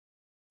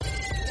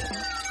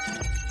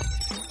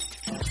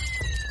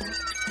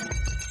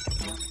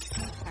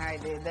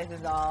dude. This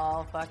is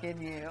all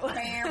fucking you.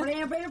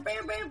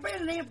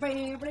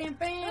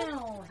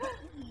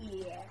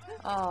 Yeah.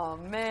 Oh,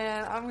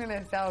 man. I'm going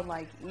to sound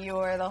like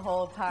Eeyore the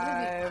whole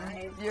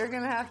time. You're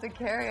going to have to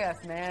carry us,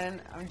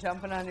 man. I'm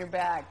jumping on your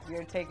back.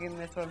 You're taking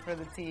this one for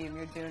the team.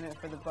 You're doing it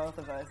for the both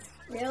of us.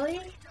 Really?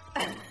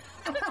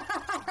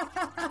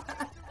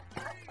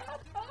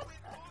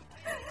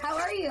 How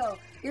are you?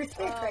 You're sick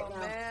right now.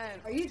 Man.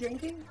 Are you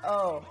drinking?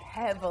 Oh,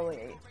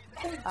 heavily.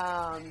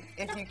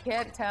 If you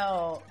can't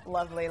tell,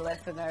 lovely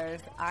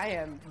listeners, I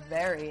am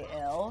very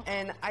ill.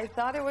 And I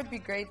thought it would be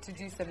great to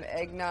do some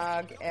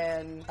eggnog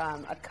and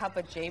a cup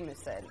of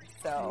Jameson.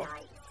 So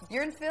Nice.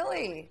 you're in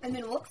Philly. I'm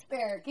in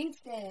Wilkes-Barre,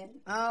 Kingston.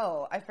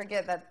 Oh, I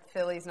forget that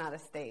Philly's not a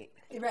state.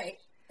 Right.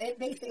 It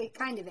basically it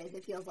kind of is.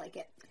 It feels like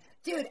it.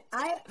 Dude,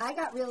 I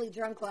got really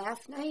drunk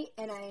last night,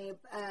 and I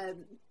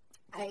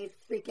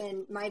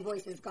freaking, my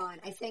voice is gone.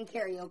 I sang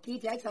karaoke.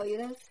 Did I tell you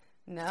this?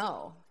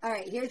 No. All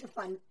right, here's a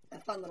fun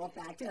little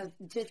fact of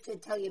just to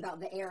tell you about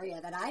the area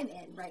that I'm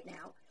in right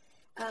now.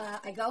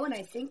 I go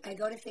to sing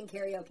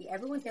karaoke.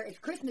 Everyone's there. It's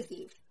Christmas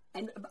Eve,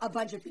 and a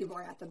bunch of people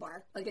are at the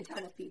bar, like a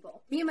ton of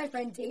people. Me and my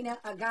friend Dana,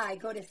 a guy,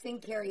 go to sing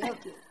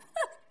karaoke.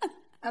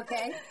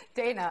 Okay?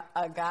 Dana,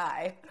 a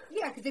guy.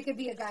 Yeah, because it could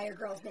be a guy or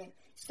girl's name.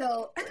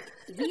 So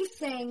he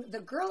sang the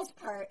girl's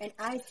part, and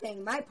I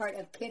sang my part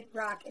of Kid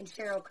Rock and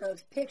Sheryl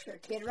Crow's Picture.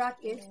 Kid Rock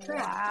is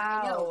trash.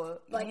 I know, Wow.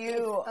 but You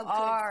it's a good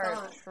are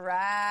song.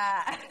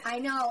 trash. I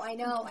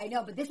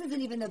know, but this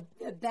isn't even the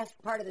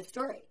best part of the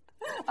story.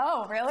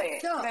 Oh, really?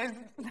 So-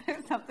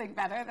 There's something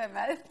better than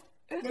this?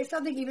 There's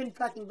something even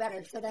fucking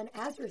better. So then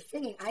as we're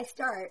singing, I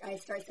start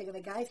singing the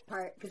guy's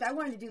part, because I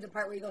wanted to do the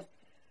part where he goes,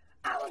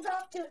 I was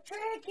off to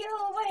trick you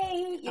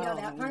away. You know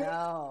that part?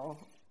 No.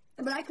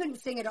 But I couldn't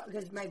sing it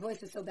because my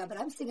voice was so bad. But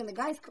I'm singing the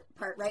guy's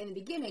part right in the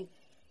beginning.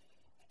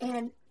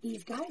 And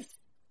these guys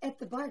at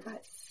the bar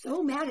got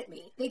so mad at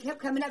me. They kept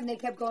coming up and they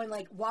kept going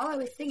like, while I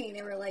was singing,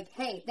 they were like,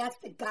 hey, that's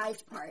the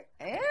guy's part.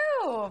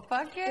 Ew,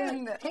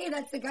 fucking. They're like, hey,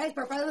 that's the guy's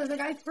part. I was like,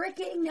 I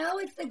freaking know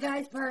it's the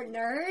guy's part,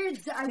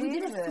 nerds. We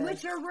did a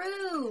Jesus.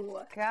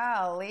 switcheroo.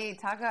 Golly,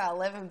 talk about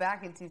living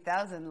back in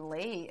 2000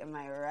 late, am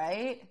I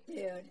right?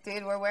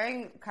 Dude, we're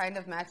wearing kind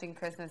of matching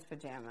Christmas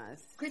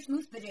pajamas. Chris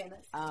Moose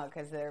pajamas. Oh,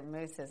 because there are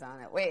mooses on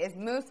it. Wait, is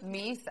moose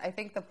meese? I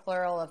think the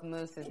plural of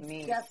moose is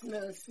meese. Just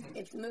moose.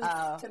 It's moose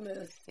to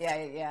moose.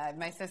 Yeah.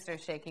 My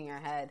sister's shaking her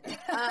head.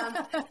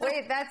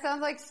 Wait, that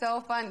sounds like so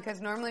fun,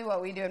 because normally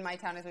what we do in my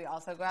town is we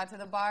also go out to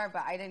the bar,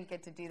 but I didn't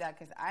get to do that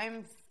because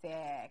I'm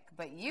sick.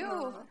 But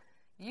you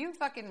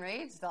fucking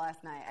raged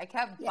last night. I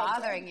kept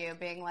bothering you,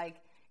 being like,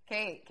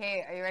 Kate,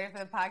 are you ready for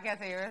the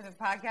podcast? Are you ready for the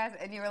podcast?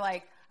 And you were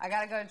like, I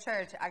gotta go to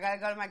church. I gotta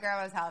go to my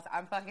grandma's house.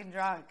 I'm fucking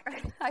drunk.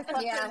 I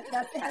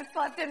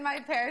slept in my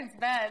parents'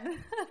 bed.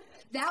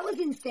 That was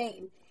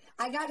insane.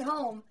 I got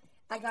home.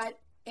 I got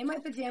in my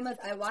pajamas.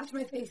 I washed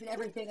my face and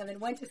everything, and then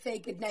went to say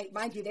goodnight.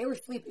 Mind you, they were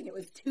sleeping. It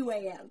was 2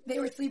 a.m. They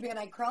were sleeping, and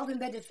I crawled in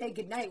bed to say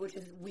goodnight, which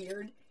is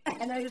weird.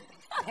 And then I just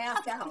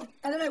passed out.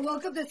 And then I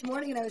woke up this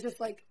morning, and I was just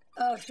like,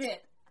 oh,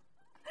 shit.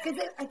 Because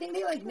I think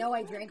they, like, know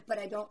I drink, but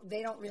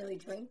they don't really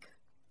drink.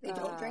 They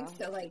don't drink,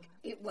 so, like,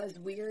 it was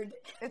weird.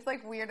 It's,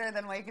 like, weirder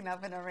than waking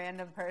up in a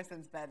random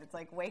person's bed. It's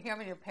like waking up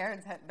in your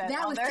parents' bed.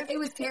 It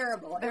was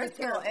terrible. They're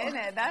still in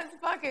it. That's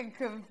fucking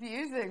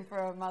confusing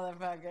for a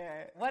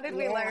motherfucker. What did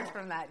we learn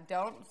from that?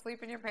 Don't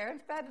sleep in your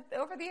parents' bed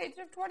over the age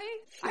of 20?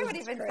 I would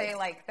even say,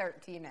 like,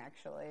 13,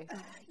 actually.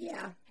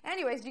 Yeah.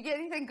 Anyways, did you get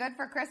anything good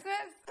for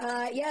Christmas?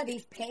 Yeah,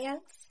 these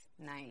pants.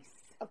 Nice.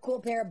 A cool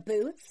pair of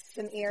boots,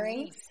 some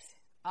earrings.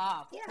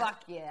 Oh,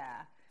 fuck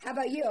yeah. How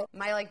about you?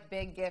 My, like,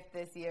 big gift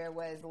this year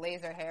was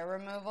laser hair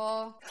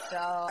removal.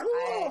 So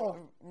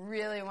Cool. I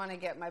really want to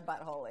get my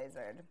butthole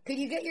lasered. Could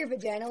you get your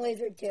vagina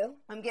lasered too?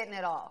 I'm getting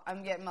it all.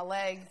 I'm getting my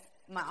legs,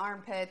 my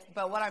armpits,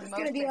 but what I'm It's most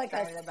gonna be like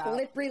excited a about.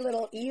 slippery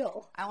little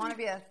eel. I want to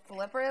be a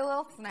slippery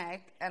little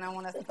snake, and I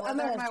want to I'm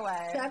slither a my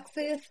way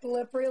sexy,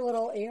 slippery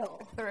little eel.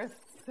 through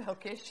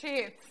silky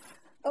sheets.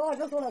 Oh, I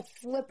just want to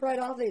slip right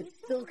off these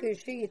silky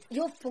sheets.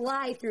 You'll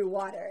fly through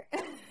water.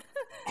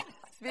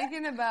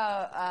 Speaking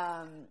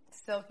about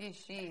silky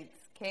sheets,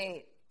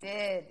 Kate,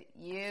 did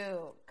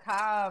you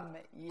come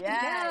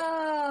yet?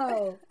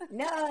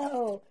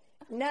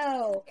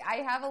 No. I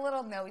have a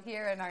little note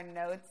here in our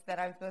notes that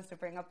I'm supposed to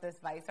bring up this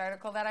Vice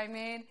article that I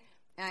made,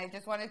 and I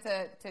just wanted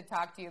to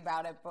talk to you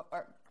about it.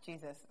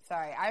 Jesus,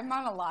 sorry. I'm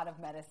on a lot of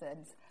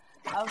medicines.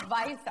 A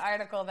Vice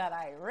article that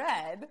I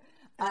read,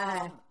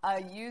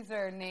 a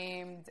user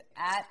named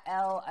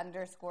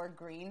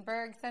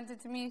 @L_Greenberg sent it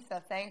to me, so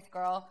thanks,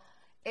 girl.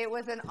 It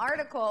was an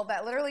article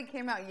that literally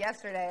came out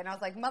yesterday, and I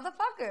was like,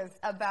 motherfuckers,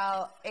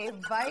 about a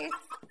Vice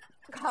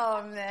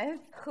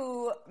columnist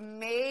who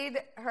made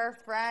her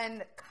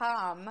friend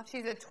come.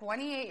 She's a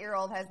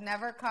 28-year-old, has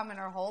never come in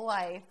her whole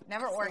life,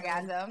 never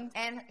orgasmed,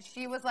 and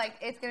she was like,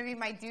 it's going to be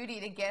my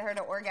duty to get her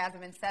to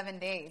orgasm in 7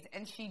 days,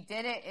 and she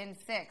did it in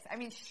 6. I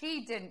mean,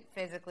 she didn't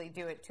physically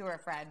do it to her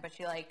friend, but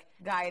she, like,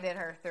 guided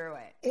her through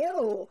it.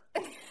 Ew.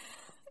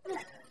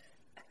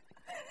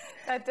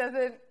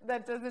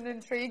 That doesn't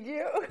intrigue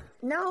you?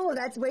 No,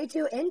 that's way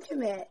too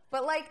intimate.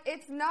 But, like,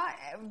 it's not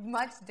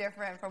much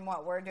different from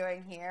what we're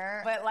doing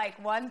here. But,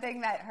 like, one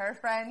thing that her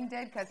friend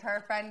did, because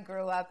her friend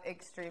grew up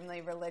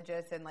extremely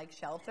religious and, like,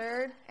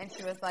 sheltered, and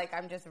she was like,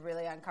 I'm just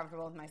really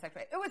uncomfortable with my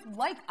sexuality. It was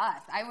like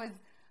us. I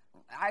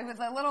was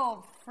a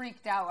little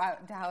freaked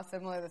out to how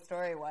similar the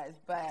story was.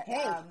 But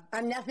hey,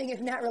 I'm nothing if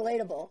not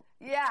relatable.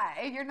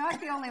 Yeah, you're not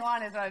the only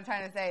one is what I'm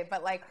trying to say.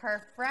 But, like,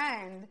 her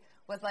friend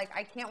was like,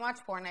 I can't watch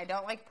porn. I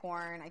don't like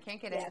porn. I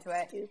can't get into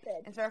it.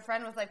 Stupid. And so her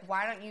friend was like,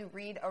 why don't you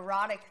read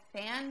erotic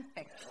fan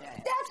fiction?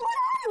 That's what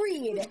I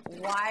read.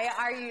 Why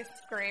are you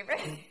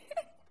screaming?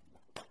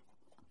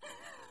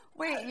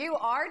 Wait, you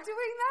are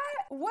doing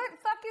that? What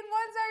fucking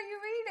ones are you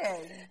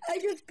reading? I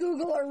just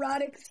Google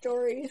erotic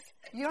stories.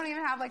 You don't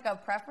even have like a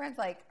preference?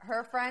 Like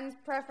her friend's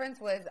preference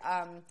was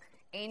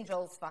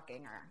angels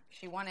fucking her.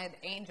 She wanted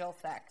angel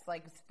sex,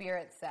 like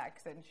spirit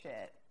sex and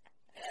shit.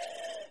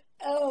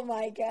 Oh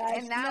my gosh.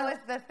 And that was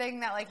the thing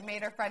that like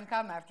made her friend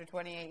come after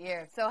 28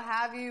 years. So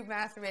have you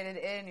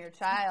masturbated in your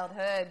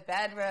childhood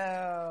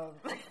bedroom?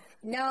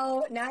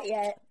 No, not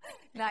yet.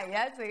 Not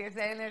yet? So you're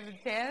saying there's a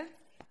chance?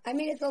 I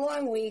mean, it's a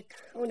long week.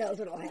 Who knows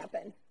what'll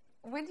happen?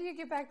 When do you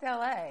get back to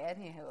LA?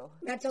 Anywho.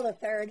 Not till the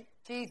 3rd.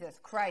 Jesus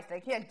Christ,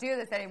 I can't do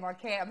this anymore,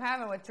 Kate. I'm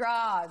having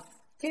withdrawals.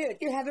 Dude,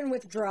 you're having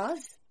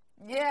withdrawals?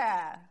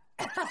 Yeah.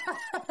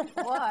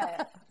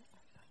 What?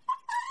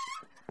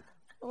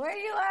 Why are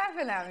you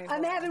laughing at me?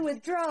 I'm having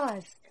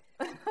withdrawals.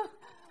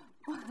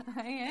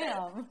 I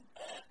am.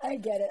 I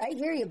get it. I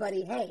hear you,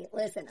 buddy. Hey,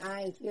 listen,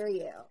 I hear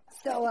you.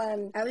 So,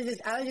 I was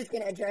just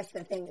gonna address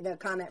the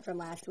comment from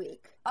last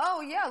week.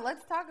 Oh yeah,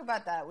 let's talk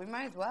about that. We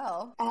might as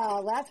well.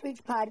 Last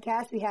week's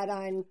podcast we had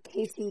on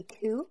Casey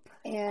Coop,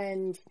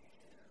 and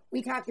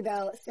we talked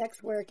about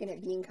sex work and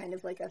it being kind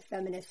of like a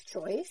feminist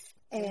choice.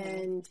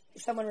 And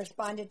someone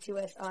responded to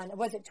us on,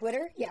 was it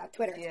Twitter? Yeah,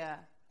 Twitter. Yeah.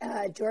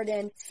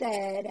 Jordan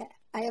said,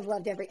 I have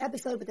loved every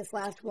episode, but this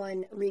last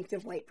one reeked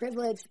of white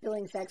privilege.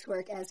 Billing sex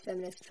work as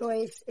feminist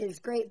choice is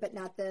great, but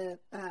not the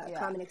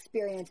common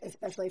experience,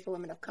 especially for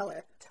women of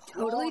color.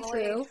 Totally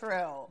true.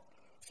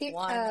 See,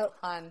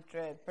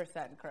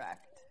 100%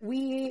 correct.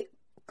 We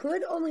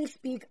could only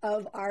speak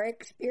of our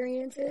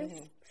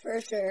experiences, for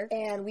sure,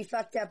 and we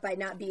fucked up by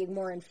not being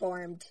more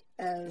informed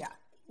of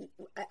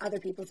other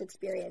people's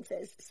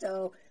experiences.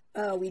 So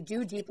we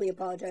do deeply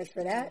apologize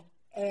for that,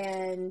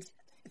 and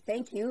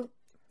thank you.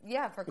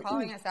 Yeah, for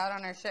calling us out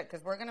on our shit,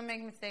 because we're going to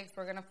make mistakes,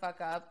 we're going to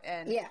fuck up,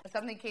 and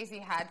something Casey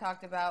had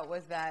talked about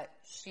was that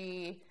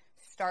she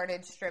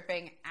started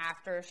stripping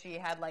after she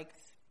had, like,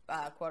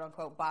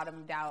 quote-unquote,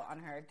 bottomed out on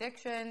her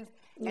addictions,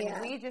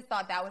 and we just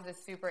thought that was a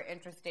super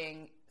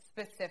interesting,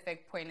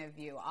 specific point of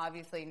view.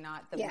 Obviously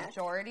not the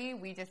majority.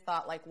 We just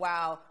thought, like,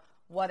 wow,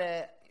 what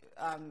a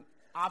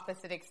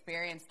opposite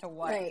experience to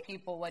what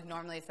people would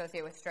normally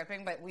associate with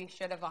stripping, but we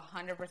should have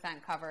 100%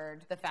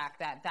 covered the fact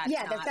that that's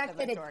not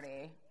the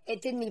majority.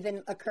 It didn't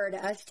even occur to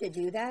us to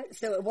do that,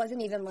 so it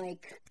wasn't even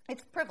like...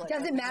 It's privilege. It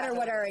doesn't matter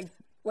what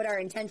our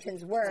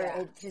intentions were.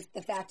 Yeah. It's just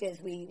the fact is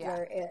we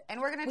were...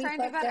 And we're going to try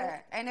and do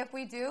better. And if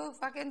we do,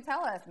 fucking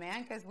tell us,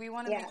 man, because we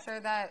want to make sure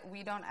that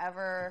we don't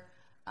ever...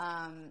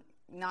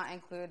 not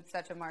include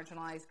such a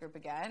marginalized group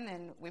again,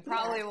 and we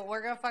probably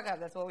we're gonna fuck up.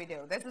 That's what we do.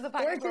 This is a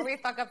podcast where we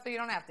fuck up so you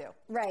don't have to.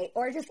 Right.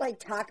 Or just like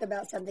talk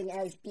about something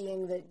as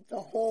being the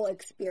whole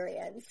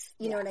experience.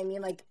 You know what I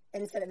mean? Like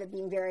instead of it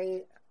being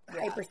very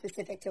hyper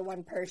specific to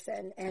one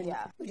person, and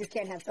we just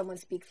can't have someone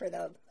speak for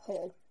the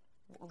whole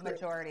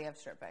majority of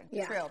stripping.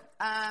 Yeah. True.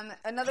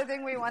 Another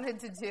thing we wanted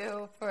to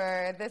do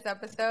for this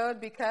episode,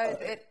 because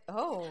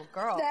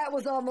that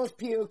was almost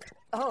puke.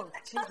 Oh,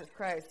 Jesus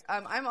Christ.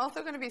 I'm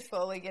also going to be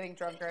slowly getting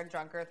drunker and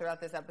drunker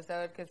throughout this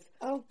episode, because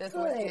this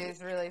whiskey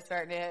is really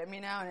starting to hit me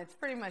now, and it's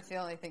pretty much the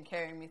only thing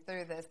carrying me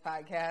through this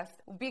podcast.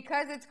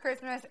 Because it's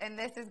Christmas, and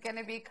this is going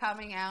to be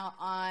coming out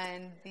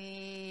on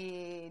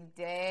the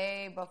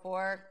day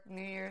before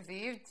New Year's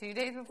Eve, 2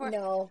 days before?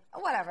 No.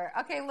 Whatever.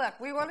 Okay, look,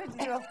 we wanted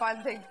to do a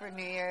fun thing for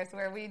New Year's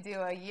where we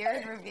do a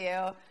year's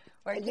review,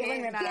 where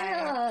Kate and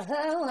I talk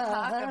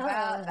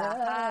about the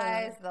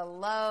highs, the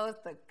lows,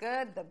 the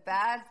good, the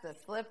bads, the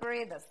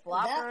slippery, the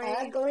sloppery. The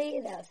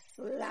ugly, the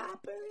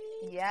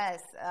sloppery. Yes.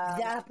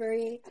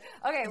 Doppery.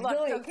 Okay,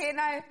 look, so Kate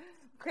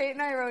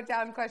and I wrote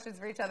down questions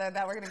for each other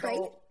that we're going to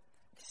go.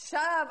 Shut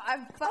up.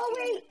 I'm fucking... Oh,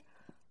 wait.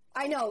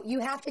 I know.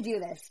 You have to do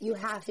this. You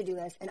have to do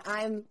this. And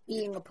I'm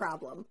being a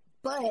problem.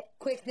 But,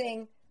 quick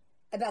thing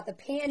about the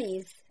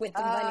panties with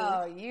the money.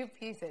 Oh, you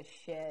piece of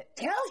shit.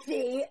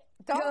 Kelsey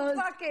Don't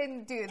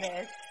fucking do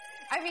this.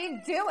 I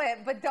mean, do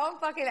it, but don't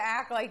fucking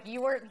act like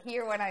you weren't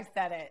here when I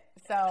said it.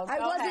 So I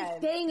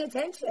wasn't paying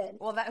attention.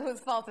 Well, whose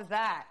fault is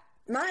that?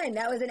 Mine.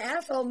 That was an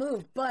asshole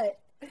move, but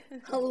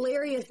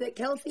hilarious that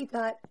Kelsey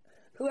thought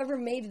whoever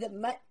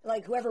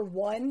whoever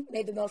won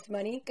made the most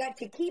money got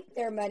to keep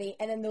their money,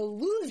 and then the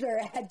loser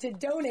had to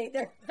donate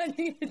their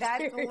money to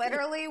That's charity.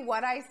 literally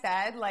what I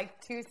said, like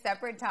 2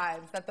 separate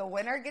times, that the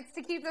winner gets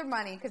to keep their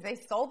money because they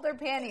sold their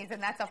panties,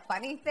 and that's a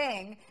funny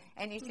thing,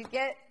 and you should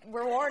get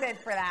rewarded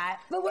for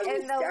that. But when we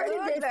and the started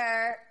this-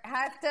 loser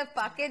has to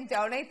fucking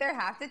donate their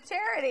half to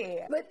charity.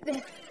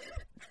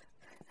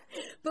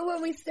 But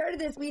when we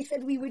started this, we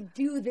said we would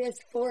do this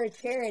for a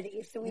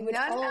charity, so we would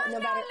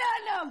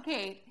No,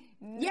 Kate.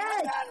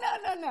 Yes.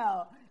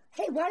 No.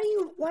 Hey, why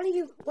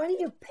don't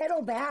you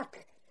pedal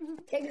back?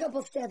 Take a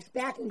couple steps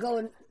back and go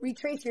and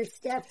retrace your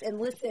steps and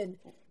listen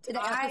to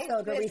the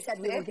episode where we said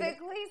we would do it.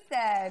 specifically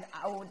said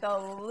the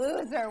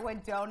loser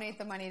would donate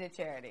the money to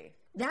charity.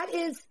 That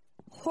is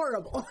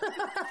horrible.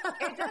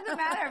 It doesn't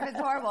matter if it's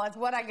horrible. It's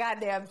what I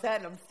goddamn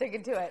said, and I'm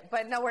sticking to it.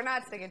 But no, we're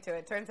not sticking to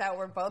it. Turns out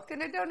we're both going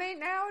to donate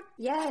now.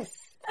 Yes.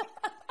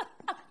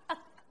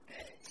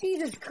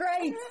 Jesus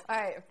Christ. All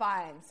right,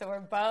 fine. So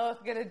we're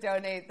both going to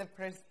donate the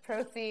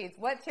proceeds.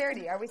 What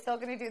charity? Are we still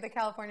going to do the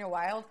California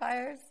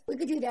wildfires? We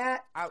could do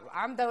that.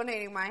 I'm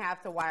donating my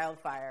half to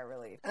wildfire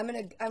relief. I'm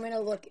gonna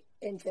look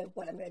into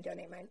what I'm gonna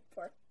donate mine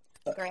for.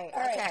 Great.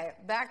 All right. Okay,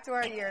 back to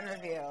our year in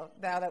review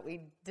now that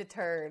we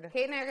deterred.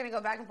 Kate and I are going to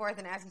go back and forth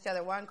and ask each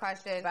other one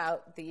question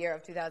about the year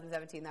of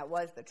 2017. That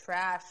was the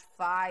trash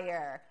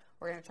fire.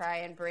 We're going to try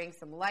and bring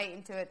some light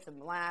into it,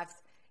 some laughs.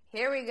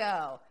 Here we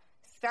go.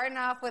 Starting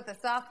off with the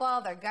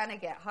softball, they're going to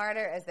get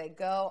harder as they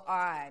go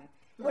on.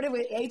 What are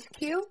we,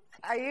 HQ?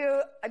 Are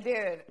you,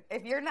 dude,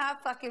 if you're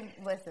not fucking,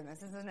 listen,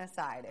 this is an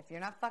aside. If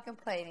you're not fucking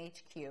playing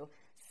HQ,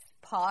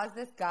 pause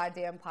this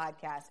goddamn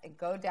podcast and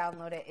go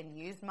download it and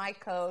use my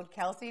code,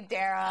 Kelsey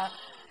Dara,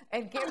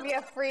 and give me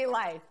a free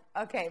life.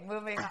 Okay,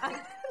 moving on.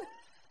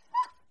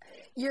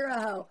 You're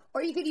a hoe.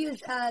 Or you could use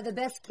the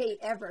best Kate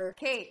ever.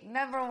 Kate,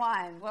 number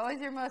 1, what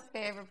was your most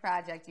favorite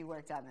project you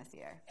worked on this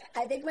year?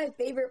 I think my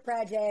favorite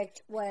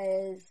project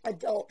was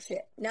adult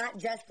shit. Not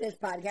just this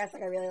podcast,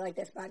 like I really like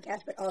this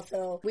podcast, but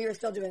also we were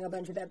still doing a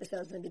bunch of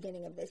episodes in the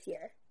beginning of this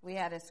year. We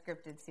had a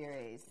scripted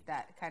series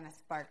that kind of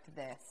sparked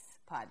this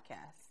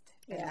podcast.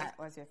 And Yeah. that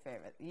was your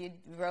favorite. You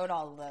wrote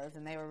all of those,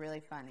 and they were really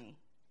funny.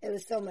 It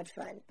was so much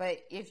fun. But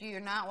if you're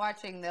not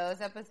watching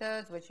those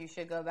episodes, which you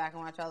should go back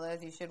and watch all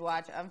those, you should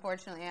watch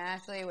Unfortunately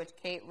Ashley, which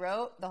Kate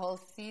wrote the whole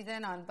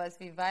season on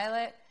BuzzFeed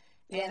Violet.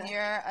 And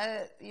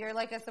you're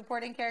like a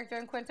supporting character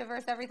in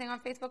Quintaverse Everything on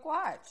Facebook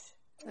Watch.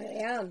 I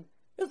am.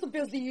 It was a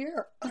busy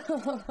year.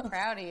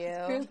 Proud of you.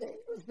 It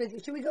was busy.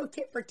 Should we go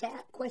tit for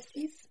tat,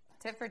 questies?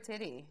 Tit for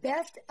titty.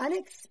 Best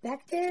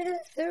unexpected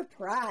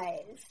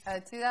surprise.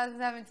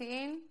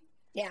 2017?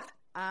 Yeah.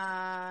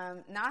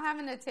 Not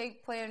having to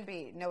take Plan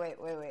B. No, wait.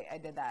 I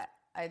did that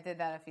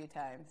a few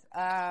times.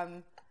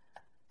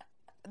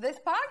 This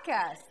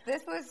podcast.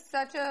 This was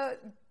such a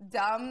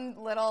dumb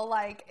little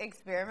like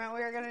experiment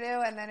we were gonna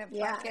do, and then it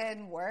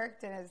fucking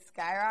worked, and it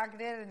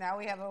skyrocketed, and now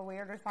we have a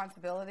weird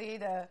responsibility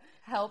to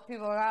help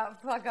people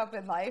not fuck up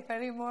in life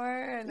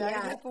anymore, and I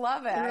just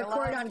love it. And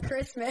record on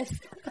Christmas.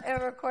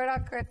 And record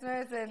on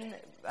Christmas, and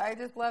I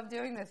just love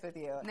doing this with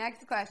you.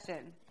 Next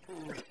question.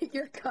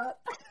 Your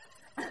cup.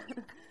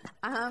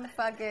 I'm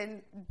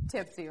fucking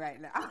tipsy right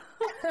now.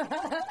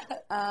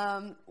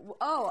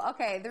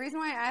 Okay. The reason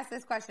why I asked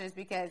this question is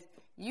because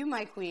you,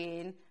 my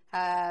queen,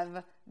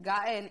 have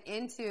gotten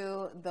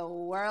into the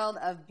world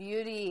of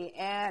beauty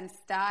and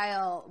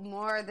style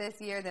more this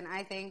year than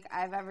I think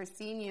I've ever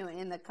seen you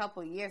in the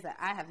couple years that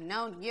I have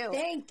known you.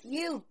 Thank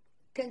you.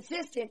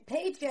 Consistent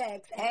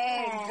paychecks.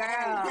 Hey,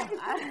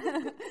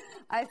 girl.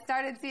 I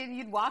started seeing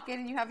you'd walk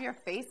in and you have your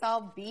face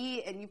all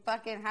beat and you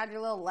fucking had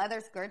your little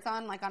leather skirts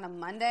on like on a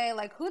Monday.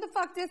 Like, who the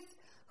fuck just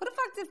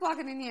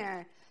walking in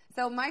here?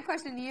 So my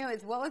question to you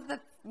is, what was the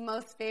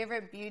most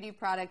favorite beauty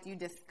product you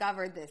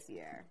discovered this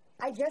year?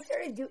 I just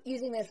started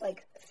using this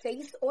like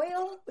face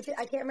oil, which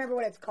I can't remember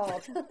what it's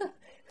called.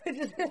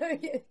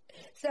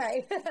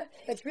 Sorry.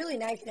 It's really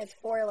nice, and it's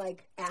for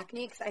like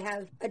acne, because I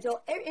have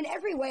in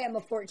every way I'm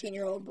a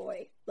 14-year-old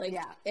boy. Like,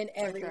 in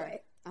every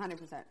way.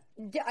 100%.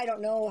 I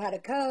don't know how to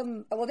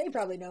come. Well, they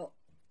probably know.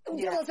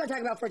 Yeah. Let's not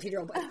talk about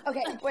 14-year-old boys.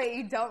 Okay. Wait,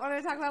 you don't want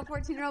to talk about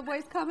 14-year-old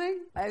boys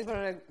coming? I just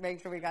wanted to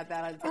make sure we got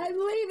that on tape. I'm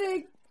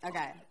leaving.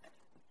 Okay.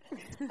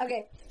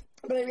 Okay.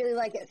 But I really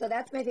like it. So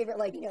that's my favorite,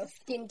 like,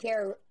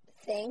 skincare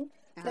thing.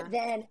 But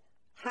then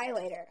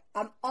highlighter.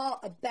 I'm all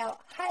about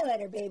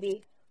highlighter,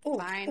 baby. Ooh,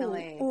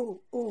 finally. Ooh.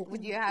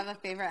 Would you have a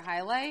favorite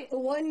highlight? The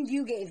one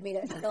you gave me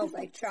that smells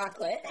like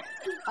chocolate.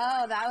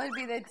 Oh, that would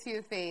be the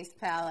Too Faced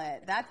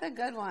palette. That's a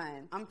good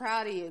one. I'm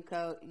proud of you,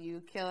 Coat.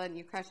 You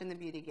crushing the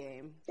beauty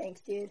game.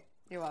 Thanks, dude.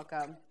 You're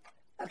welcome.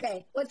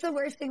 Okay, what's the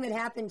worst thing that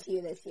happened to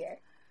you this year?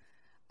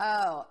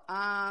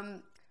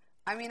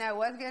 I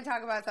was going to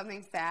talk about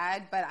something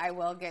sad, but I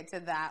will get to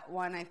that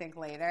one, I think,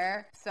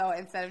 later. So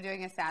instead of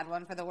doing a sad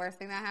one for the worst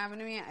thing that happened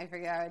to me, I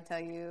figured I would tell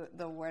you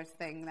the worst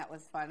thing that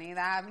was funny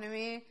that happened to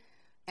me.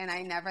 And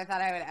I never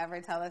thought I would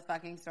ever tell this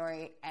fucking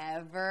story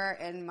ever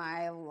in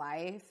my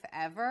life,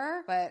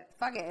 ever. But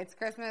fuck it, it's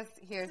Christmas.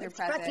 Here's your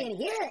present. Fucking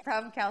hear it.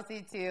 From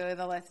Kelsey to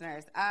the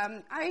listeners.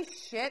 I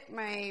shit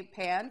my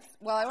pants.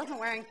 Well, I wasn't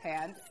wearing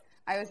pants.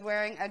 I was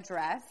wearing a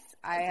dress.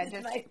 I had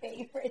just my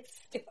favorite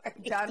story.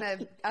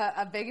 done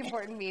a big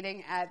important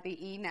meeting at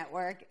the E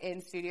Network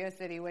in Studio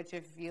City, which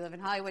if you live in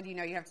Hollywood, you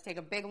know you have to take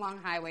a big long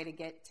highway to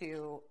get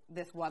to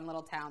this one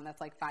little town that's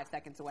like 5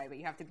 seconds away, but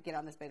you have to get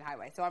on this big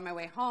highway. So on my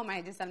way home, I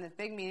had just done this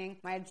big meeting.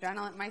 My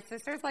adrenaline, my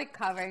sister's like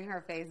covering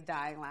her face,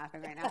 dying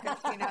laughing right now because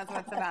she knows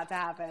what's about to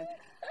happen.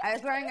 I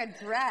was wearing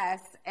a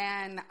dress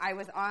and I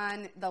was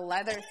on the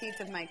leather seats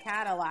of my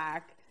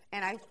Cadillac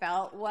and I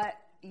felt what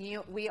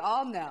we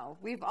all know.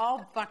 We've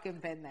all fucking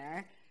been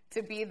there.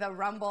 To be the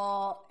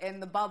rumble in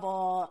the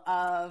bubble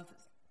of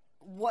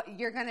what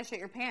you're gonna shit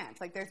your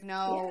pants. Like there's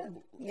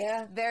no,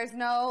 there's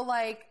no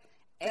like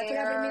That's what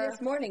happened to me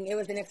this morning. It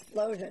was an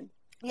explosion.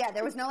 Yeah,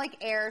 there was no like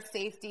air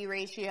safety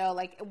ratio.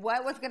 Like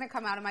what was gonna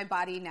come out of my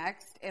body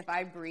next if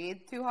I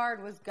breathed too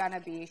hard was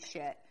gonna be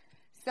shit.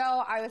 So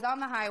I was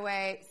on the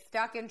highway,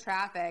 stuck in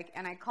traffic,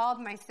 and I called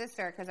my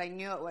sister because I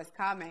knew it was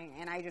coming,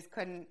 and I just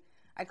couldn't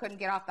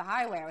get off the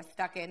highway. I was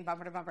stuck in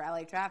bumper to bumper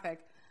LA traffic.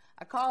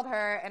 I called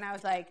her and I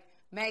was like,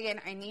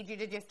 Megan, I need you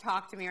to just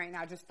talk to me right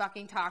now. Just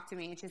fucking talk to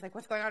me. And she's like,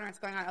 what's going on? What's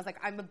going on? I was like,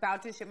 I'm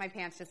about to shit my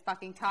pants. Just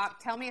fucking talk.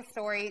 Tell me a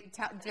story.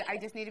 I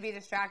just need to be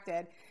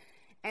distracted.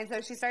 And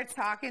so she starts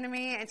talking to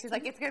me and she's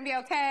like, it's going to be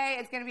okay.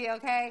 It's going to be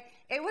okay.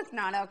 It was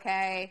not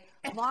okay.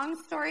 Long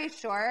story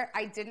short,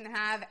 I didn't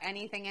have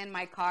anything in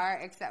my car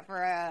except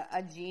for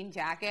a jean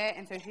jacket.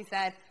 And so she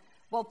said,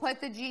 well,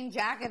 put the jean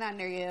jacket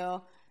under you.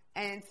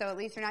 And so at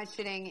least you're not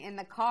shitting in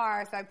the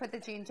car. So I put the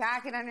jean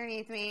jacket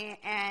underneath me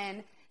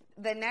and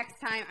the next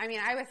time, I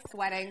mean, I was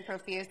sweating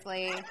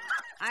profusely.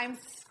 I'm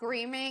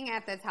screaming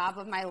at the top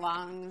of my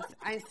lungs.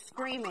 I'm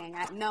screaming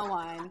at no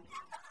one.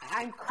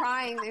 I'm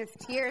crying. There's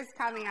tears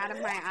coming out of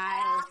my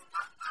eyes.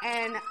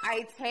 And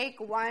I take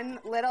one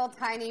little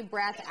tiny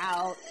breath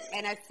out.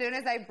 And as soon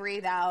as I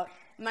breathe out,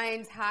 my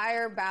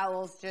entire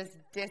bowels just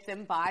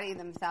disembody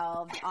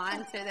themselves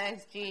onto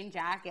this jean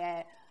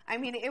jacket. I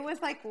mean, it was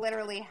like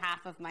literally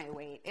half of my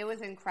weight. It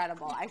was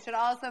incredible. I should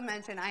also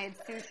mention I had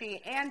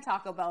sushi and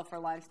Taco Bell for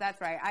lunch. That's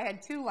right. I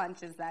had 2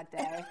 lunches that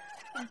day.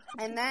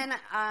 And then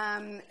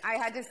I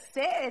had to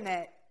sit in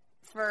it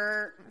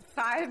for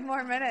 5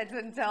 more minutes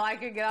until I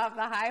could get off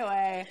the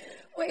highway.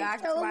 Wait,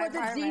 tell them what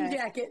the jean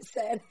jacket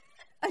said.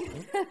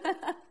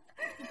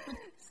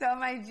 So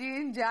my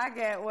jean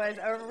jacket was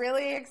a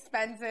really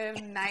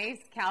expensive,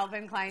 nice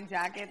Calvin Klein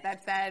jacket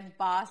that said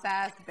boss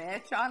ass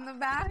bitch on the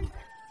back.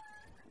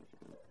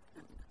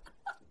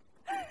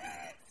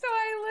 So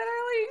I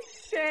literally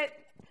shit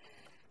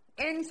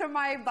into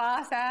my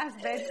boss ass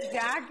bitch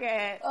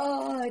jacket.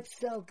 Oh, it's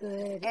so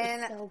good.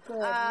 And, it's so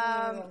good.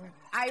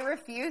 I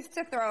refused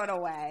to throw it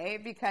away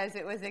because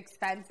it was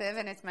expensive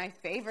and it's my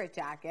favorite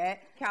jacket.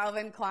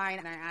 Calvin Klein,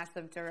 and I asked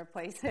them to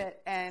replace it,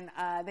 and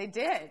they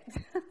did.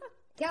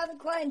 Calvin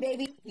Klein,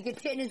 baby. You can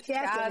shit in his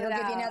jacket. He'll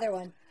give you another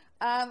one.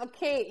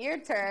 Kate, your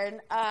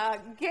turn.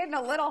 Getting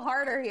a little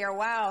harder here.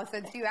 Wow,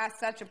 since you asked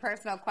such a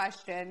personal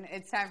question,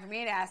 it's time for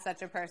me to ask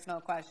such a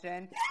personal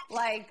question.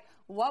 Like,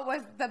 what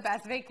was the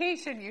best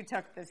vacation you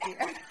took this year?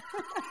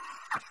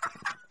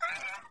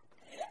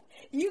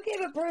 You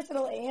gave a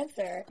personal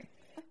answer.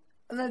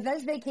 The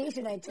best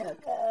vacation I took.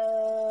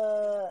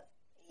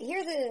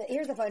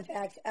 Here's a fun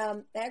fact.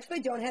 I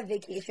actually don't have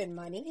vacation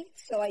money,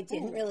 so I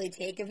didn't really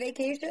take a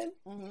vacation.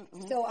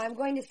 So I'm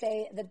going to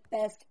say the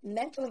best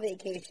mental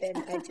vacation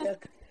I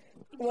took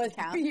was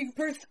being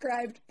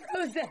prescribed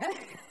Prozac.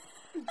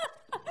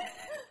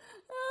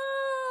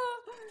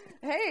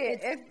 Hey,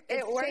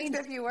 it works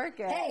if you work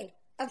it. Hey,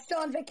 I'm still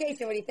on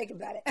vacation. What do you think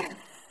about it?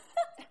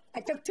 I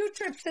took 2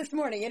 trips this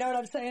morning. You know what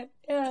I'm saying?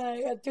 Yeah,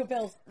 I got 2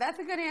 pills. That's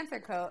a good answer,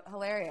 Coat.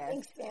 Hilarious.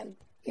 Thanks, Sam.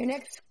 Your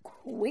next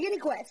wiggity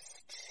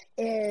quest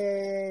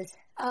is,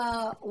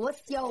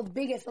 what's your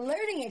biggest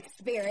learning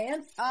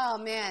experience? Oh,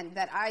 man,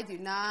 that I do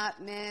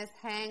not miss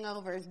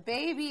hangovers.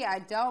 Baby, I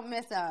don't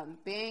miss them.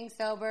 Being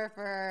sober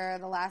for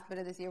the last bit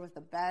of this year was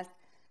the best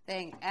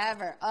thing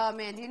ever. Oh,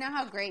 man, do you know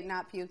how great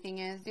not puking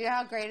is? Do you know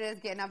how great it is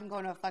getting up and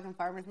going to a fucking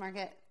farmer's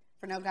market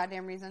for no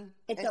goddamn reason?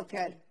 It's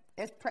okay.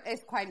 Good.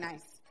 It's quite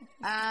nice.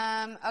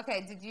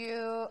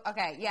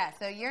 Okay, yeah,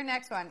 so your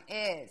next one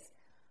is...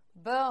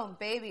 Boom,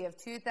 baby of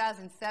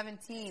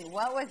 2017.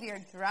 What was your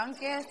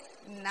drunkest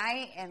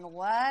night and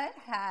what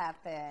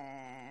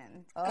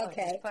happened? Oh,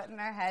 okay. She's putting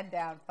her head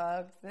down,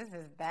 folks. This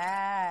is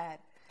bad.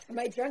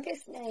 My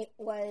drunkest night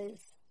was...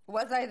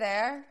 Was I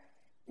there?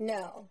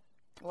 No.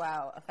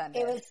 Wow,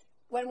 offended. It was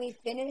when we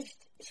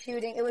finished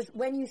shooting. It was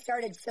when you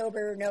started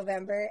Sober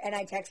November, and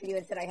I texted you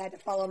and said I had to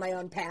follow my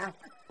own path.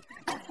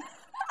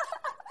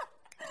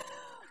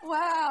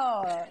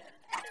 Wow.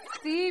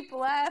 Steep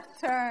left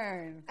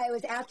turn. It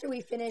was after we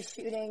finished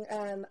shooting,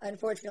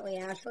 unfortunately,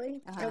 Ashley.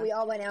 And we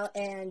all went out,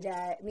 and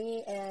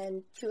me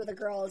and 2 of the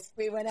girls,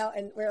 we went out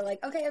and we were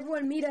like, okay,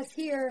 everyone meet us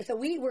here. So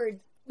we were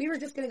we were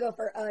just going to go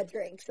for a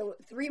drink. So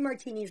 3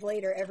 martinis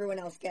later, everyone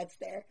else gets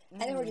there.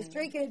 And then we're just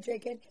drinking and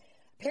drinking.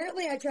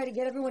 Apparently, I tried to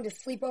get everyone to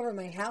sleep over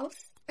my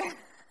house. You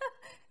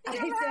don't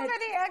have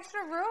any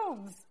extra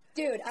rooms.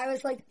 Dude, I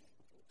was like,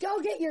 go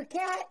get your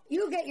cat,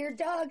 you get your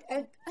dog,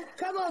 and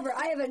come over.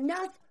 I have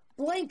enough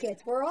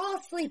blankets. We're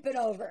all sleeping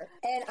over.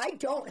 And I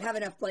don't have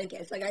enough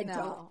blankets. Like, I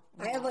don't.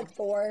 I have like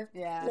 4.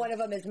 Yeah. One of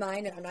them is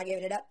mine, and I'm not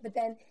giving it up. But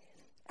then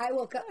I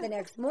woke up the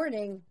next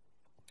morning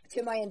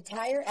to my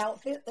entire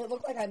outfit. It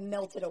looked like I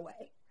melted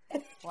away.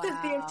 Wow.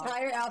 The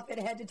entire outfit,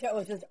 head to toe,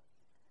 was just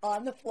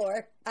on the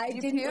floor.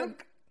 You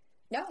puke?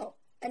 No.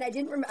 And I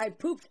didn't remember. I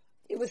pooped.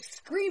 It was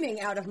screaming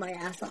out of my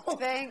asshole.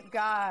 Thank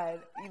God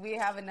we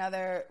have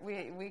another.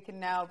 We can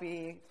now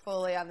be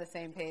fully on the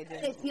same page.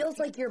 It feels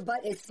like your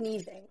butt is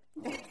sneezing.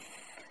 But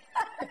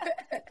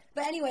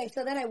anyway,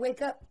 so then I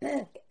wake up.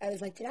 I was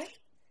like,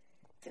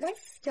 did I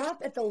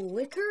stop at the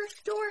liquor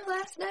store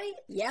last night?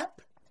 Yep.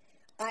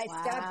 I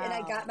stopped and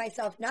I got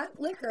myself, not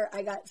liquor,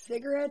 I got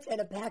cigarettes and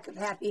a pack of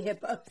Happy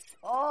Hippos.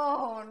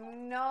 Oh,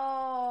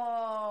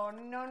 no.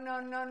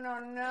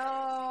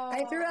 No.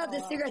 I threw out the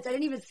cigarettes. I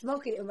didn't even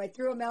smoke it. I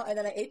threw them out and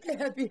then I ate the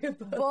Happy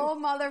Hippos. Bull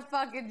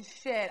motherfucking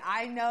shit.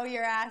 I know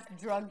your ass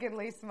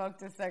drunkenly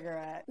smoked a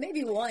cigarette.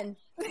 Maybe one.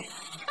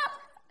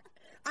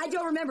 I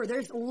don't remember.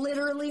 There's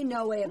literally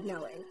no way of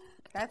knowing.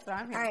 That's what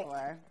I'm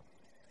here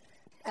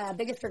for.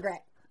 Biggest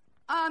regret.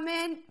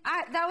 Man,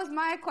 that was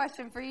my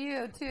question for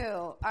you too.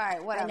 All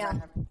right, whatever. I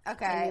know.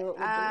 Okay.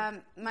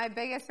 My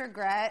biggest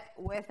regret,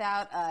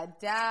 without a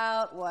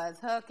doubt, was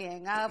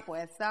hooking up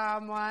with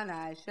someone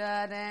I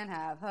shouldn't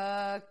have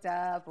hooked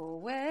up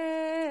with.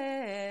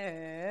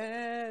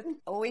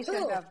 We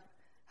shouldn't have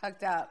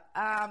hooked up.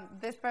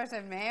 This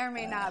person may or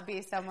may not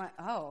be someone.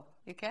 Oh,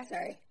 you okay?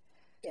 Sorry.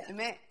 Yeah.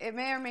 It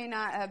may or may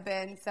not have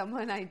been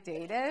someone I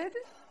dated.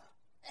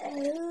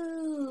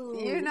 Oh.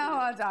 You know who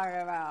I'm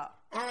talking about.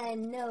 I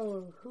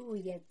know who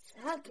you're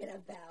talking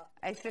about.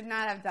 I should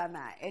not have done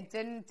that. It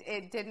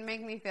didn't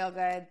make me feel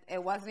good.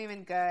 It wasn't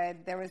even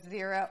good. There was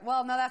zero.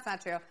 Well, no, that's not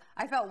true.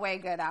 I felt way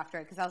good after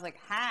it because I was like,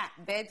 ha,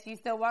 bitch, you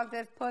still want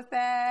this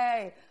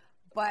pussy.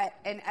 But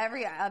in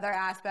every other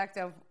aspect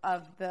of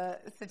the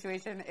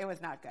situation, it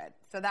was not good.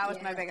 So that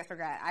was my biggest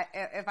regret.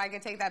 If I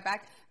could take that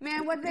back.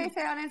 Man, what did they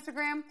say on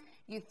Instagram?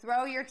 You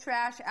throw your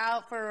trash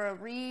out for a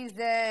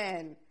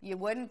reason. You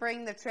wouldn't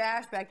bring the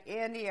trash back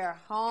into your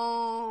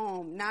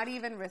home. Not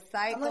even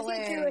recycling.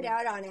 Unless you threw it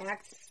out on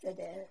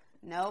accident.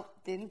 Nope.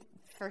 Didn't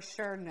for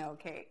sure know,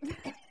 Kate.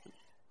 Okay,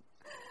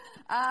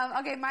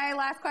 my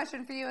last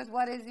question for you is,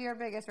 what is your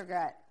biggest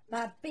regret?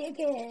 My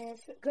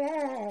biggest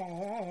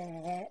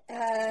regret,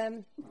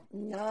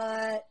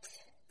 not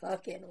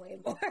fucking way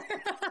more.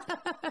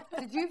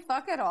 Did you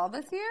fuck at all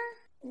this year?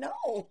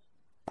 No.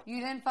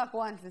 You didn't fuck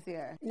once this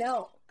year?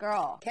 No.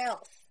 Girl.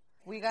 Counts.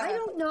 I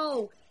don't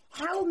know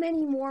how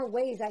many more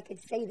ways I could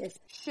say this.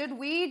 Should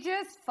we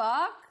just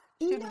fuck?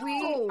 Should No.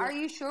 we? Are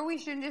you sure we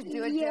shouldn't just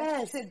do it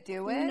just to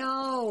do it?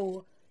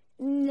 No.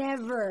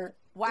 Never.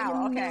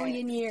 Wow, in a okay.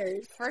 million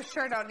years. For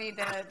sure don't need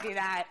to be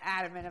that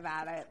adamant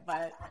about it,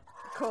 but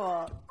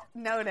cool.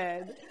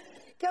 Noted.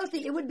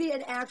 Kelsey, it would be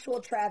an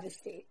actual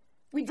travesty.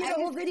 We did a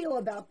whole video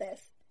about this.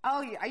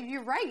 Oh,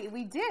 you're right.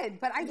 We did.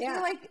 But I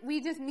feel like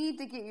we just need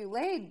to get you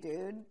laid,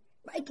 dude.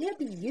 It can't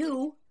be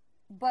you.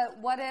 But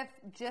what if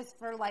just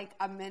for like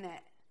a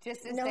minute?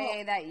 Just to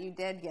say that you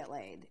did get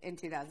laid in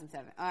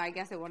 2007. I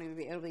guess it won't even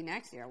be. It'll be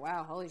next year.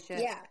 Wow, holy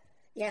shit.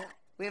 Yeah.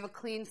 We have a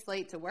clean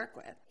slate to work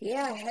with.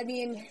 Yeah, I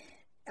mean,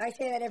 I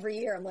say that every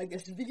year. I'm like,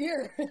 this is the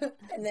year.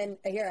 And then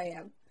here I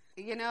am.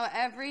 You know,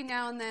 every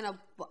now and then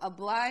a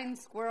blind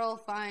squirrel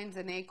finds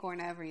an acorn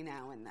every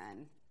now and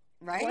then.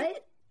 Right?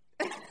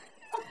 What?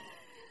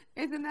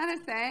 Isn't that a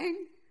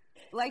saying?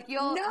 Like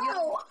you'll...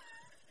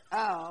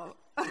 Oh.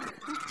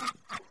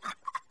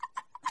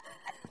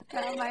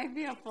 That might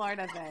be a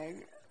Florida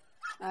thing.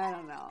 I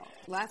don't know.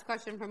 Last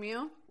question from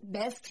you?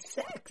 Best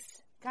sex.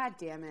 God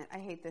damn it. I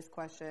hate this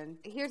question.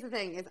 Here's the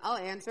thing is I'll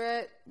answer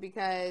it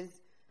because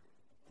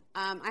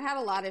I had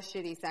a lot of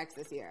shitty sex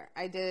this year.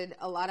 I did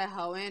a lot of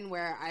hoeing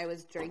where I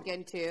was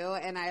drinking too,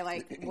 and I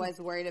was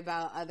worried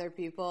about other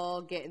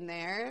people getting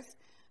theirs.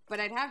 But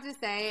I'd have to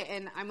say,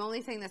 and I'm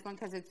only saying this one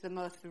because it's the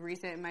most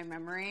recent in my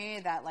memory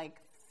that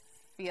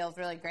feels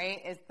really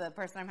great, is the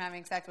person I'm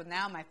having sex with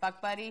now, my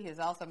fuck buddy, who's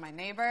also my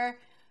neighbor,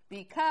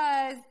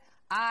 because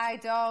I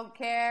don't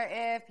care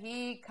if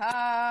he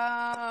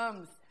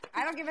comes.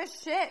 I don't give a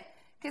shit.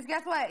 Because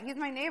guess what? He's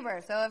my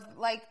neighbor. So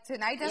if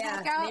tonight doesn't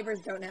work out, neighbors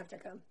don't have to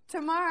come.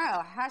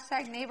 Tomorrow,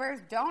 #neighbors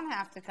don't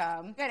have to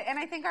come. Good. And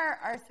I think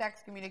our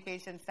sex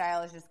communication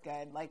style is just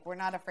good. We're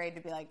not afraid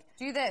to be like,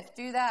 do this,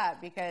 do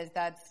that, because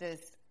that's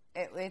just,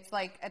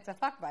 it's a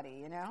fuck buddy,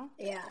 you know?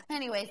 Yeah.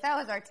 Anyways, that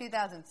was our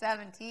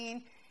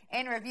 2017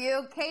 in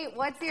review. Kate,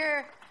 what's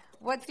your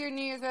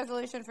New Year's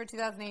resolution for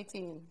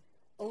 2018?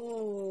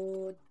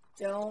 Oh,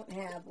 don't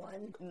have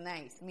one.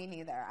 Nice. Me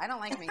neither. I don't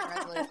like making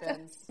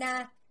resolutions.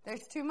 Nah.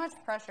 There's too much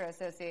pressure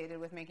associated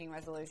with making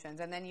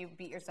resolutions, and then you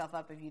beat yourself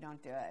up if you don't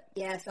do it.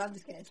 Yeah, so I'm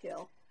just going to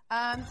chill.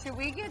 Should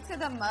we get to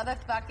the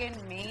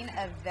motherfucking main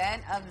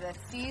event of the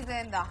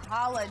season, the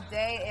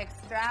holiday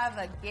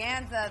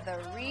extravaganza,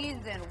 the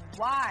reason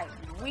why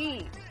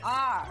we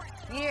are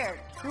here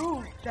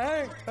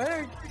today,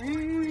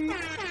 baby?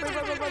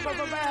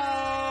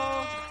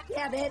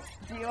 Yeah, bitch.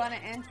 Do you want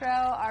to intro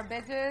our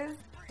bitches?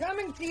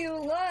 Coming to you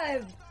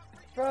live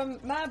from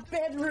my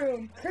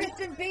bedroom,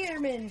 Kristen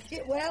Peterman. She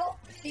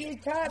has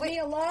taught me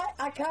a lot.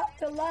 I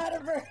copped a lot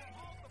of her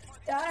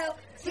style.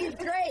 She's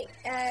great.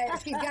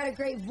 She's got a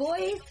great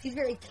voice. She's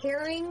very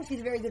caring. She's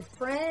a very good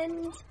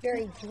friend.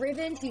 Very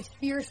driven. She's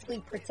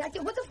fiercely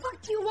protective. What the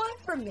fuck do you want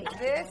from me?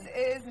 This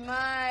is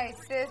my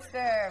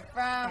sister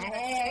from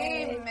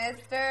Hey. Team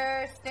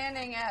Mister,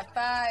 standing at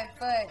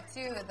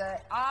 5'2", the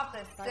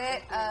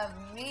opposite of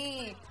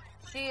me.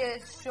 She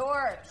is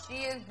short.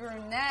 She is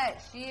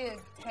brunette. She is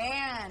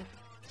tan.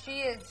 She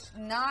is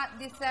not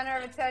the center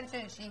of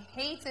attention. She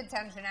hates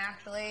attention,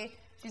 actually.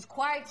 She's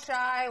quite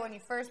shy when you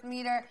first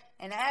meet her,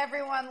 and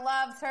everyone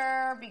loves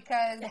her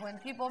because when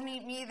people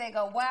meet me, they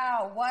go,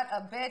 wow, what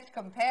a bitch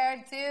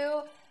compared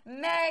to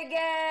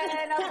Megan,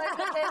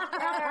 Elizabeth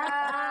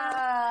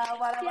Kara.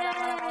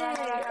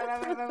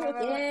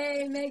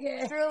 Yay,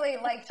 Megan. Truly,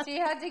 like, she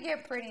had to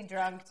get pretty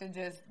drunk to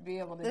just be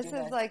able to do this.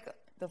 This is like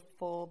the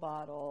full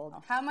bottle.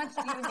 How much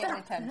do you get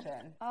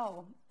attention?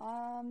 Oh,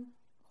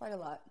 quite a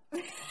lot.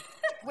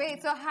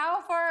 Wait, so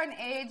how far in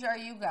age are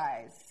you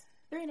guys?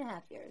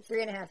 3.5 years.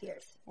 3.5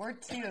 years. We're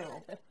 2.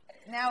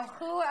 Now,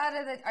 who out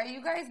of are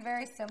you guys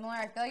very similar?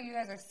 I feel like you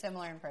guys are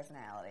similar in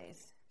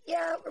personalities.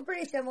 Yeah, we're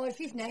pretty similar.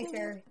 She's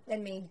nicer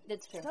than me.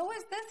 It's true. So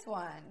is this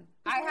one.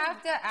 I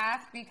have to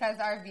ask because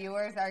our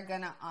viewers are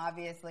going to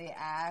obviously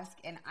ask,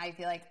 and I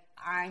feel like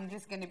I'm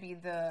just going to be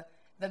the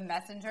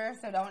messenger,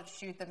 so don't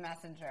shoot the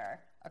messenger,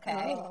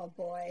 okay? Oh,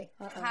 boy.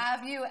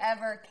 Have you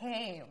ever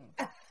came?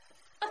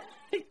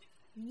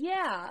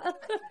 Yeah.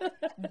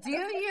 Do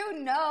you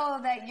know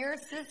that your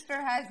sister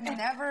has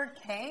never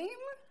came?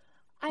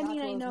 I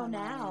mean, I blows know my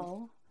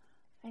now.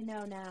 I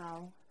know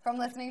now. From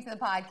listening to the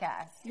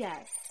podcast.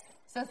 Yes.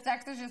 So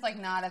sex is just like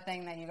not a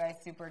thing that you guys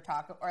super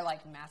talk, or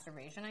like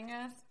masturbation, I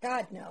guess?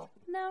 God, no.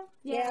 No.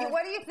 Yeah.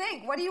 What do you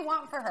think? What do you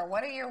want for her?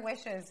 What are your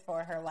wishes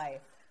for her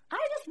life? I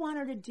just want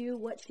her to do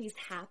what she's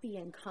happy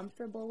and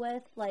comfortable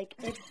with. Like,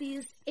 if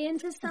she's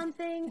into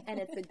something and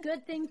it's a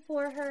good thing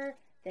for her,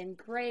 then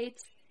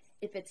great.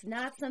 If it's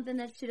not something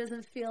that she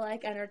doesn't feel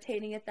like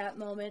entertaining at that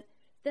moment,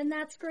 then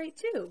that's great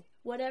too.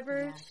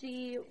 Whatever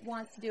she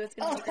wants to do, it's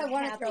going to make I her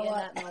wanna happy throw in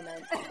up. that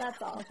moment. That's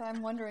all. So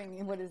I'm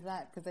wondering, what is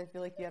that? Because I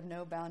feel like you have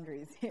no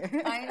boundaries here.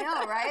 I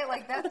know, right?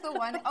 Like, that's the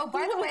one. Oh,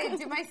 by the way,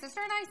 do my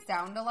sister and I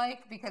sound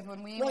alike? Because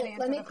when we would Wait,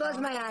 answer let me the close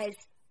phone- my eyes.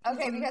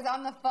 Okay, because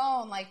on the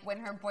phone, like, when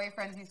her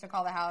boyfriends used to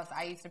call the house,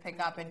 I used to pick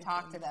up and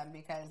talk to them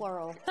because...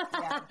 Plural.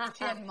 Yeah,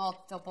 she had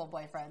multiple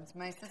boyfriends.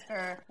 My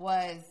sister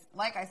was,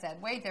 like I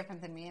said, way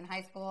different than me. In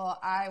high school,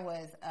 I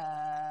wasn't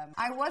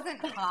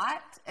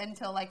hot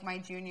until, like, my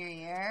junior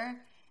year.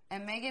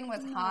 And Megan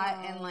was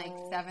hot in, like,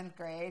 7th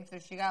grade, so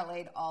she got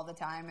laid all the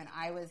time. And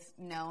I was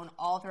known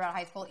all throughout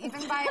high school,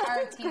 even by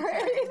our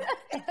teachers.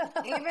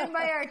 Even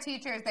by our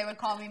teachers, they would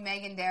call me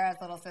Megan Dara's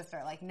little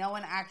sister. Like, no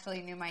one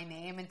actually knew my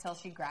name until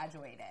she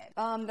graduated.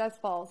 That's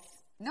false.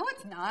 No,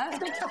 it's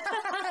not.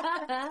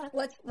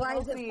 Why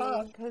is it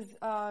false? Because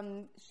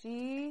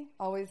she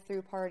always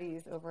threw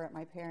parties over at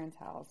my parents'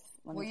 house.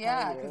 Let Well, me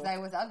yeah, tell you. because I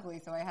was ugly,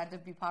 so I had to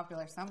be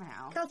popular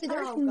somehow. Kelsey,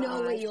 there's Oh,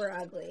 no way gosh. you were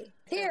ugly.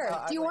 Here,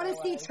 how do you ugly want I to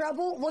see was.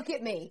 trouble? Look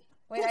at me.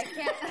 Wait, I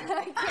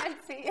can't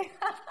see.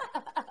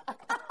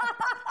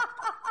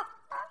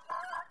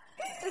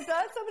 Is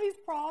that somebody's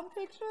prom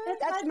picture?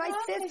 That's my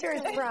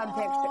sister's prom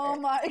picture. Oh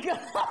my god!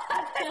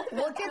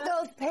 Look at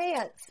those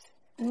pants.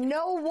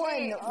 No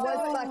one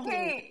was fucking.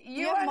 Kate,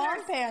 You have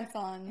mom pants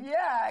on.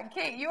 Yeah,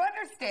 Kate, you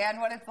understand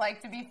what it's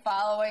like to be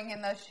following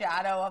in the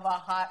shadow of a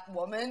hot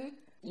woman?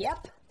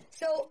 Yep.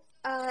 So,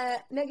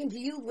 Megan, do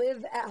you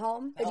live at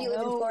home? Or do you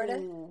live in Florida?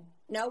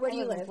 No, where do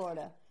you I live in live?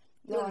 Florida.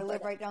 You No, live I in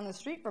live Florida. right down the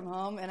street from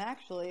home, and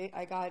actually,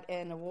 I got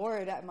an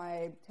award at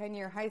my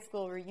 10-year high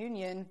school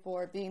reunion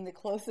for being the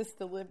closest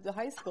to live to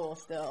high school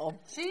still.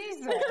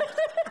 Jesus.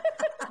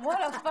 What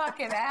a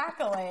fucking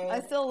accolade. I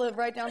still live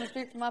right down the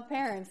street from my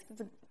parents.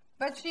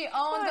 But she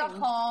owns a Fine.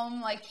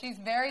 home, like, she's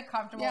very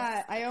comfortable.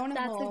 Yeah, I own a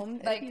That's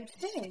home. a huge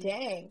thing.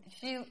 Dang.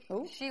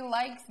 She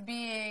likes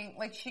being,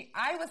 like,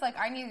 I was like,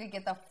 I need to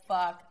get the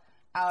fuck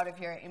out of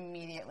here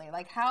immediately.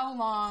 Like, how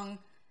long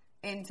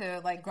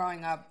into, like,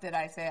 growing up did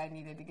I say I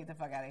needed to get the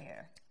fuck out of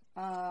here?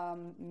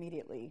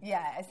 Immediately.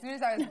 Yeah, as soon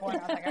as I was born,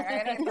 I was like,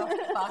 I gotta get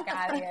the fuck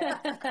out of here.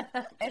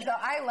 And so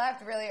I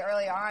left really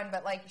early on,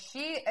 but like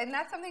and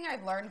that's something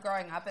I've learned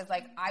growing up is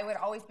like, I would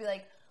always be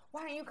like,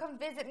 why don't you come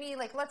visit me?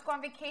 Like, let's go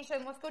on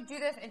vacation. Let's go do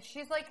this. And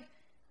she's like,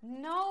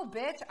 no,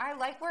 bitch, I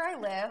like where I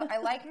live. I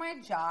like my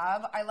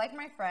job. I like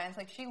my friends.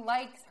 Like, she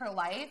likes her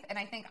life. And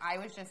I think I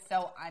was just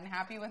so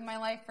unhappy with my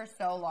life for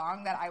so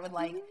long that I would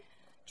like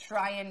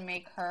try and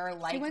make her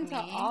like me. She went to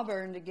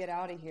Auburn to get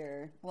out of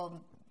here.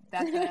 Well,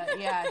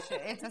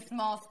 It's a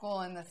small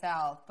school in the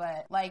South.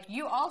 But, like,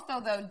 you also,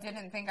 though,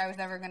 didn't think I was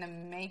ever going to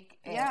make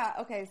it. Yeah,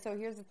 okay, so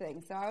here's the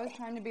thing. So I was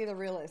trying to be the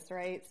realist,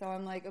 right? So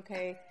I'm like,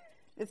 okay,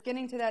 it's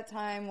getting to that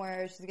time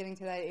where she's getting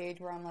to that age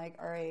where I'm like,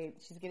 all right,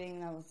 she's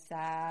getting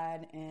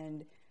sad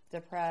and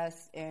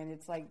depressed, and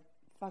it's like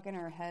fucking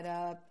her head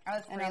up. I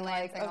was and I'm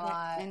like, freelancing a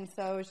lot. And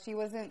so she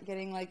wasn't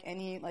getting like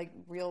any like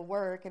real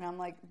work, and I'm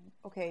like,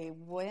 okay,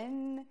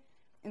 when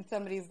in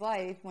somebody's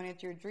life, when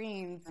it's your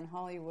dreams in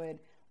Hollywood,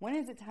 when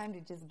is it time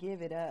to just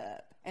give it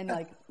up and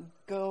like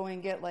go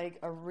and get like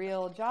a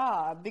real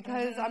job?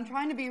 Because I'm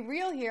trying to be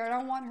real here. I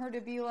don't want her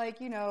to be like,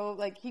 you know,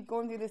 like keep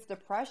going through this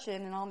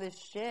depression and all this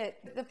shit.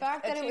 The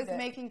fact that it was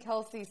making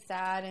Kelsey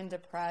sad and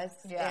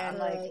depressed and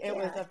like it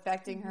was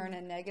affecting her in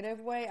a negative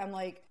way, I'm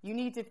like, you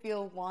need to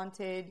feel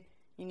wanted.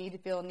 You need to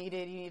feel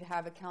needed. You need to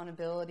have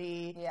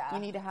accountability. Yeah. You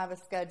need to have a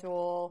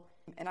schedule.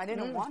 And I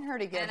didn't want her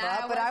to give And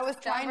up, but I was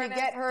trying to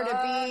get her to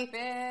be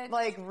bitch.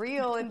 like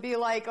real and be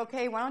like,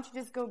 okay, why don't you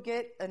just go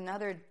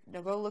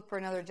look for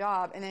another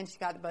job? And then she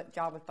got the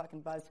job with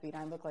fucking BuzzFeed, and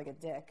I look like a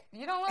dick.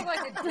 You don't look like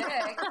a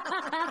dick.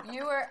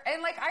 You were,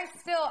 and like I was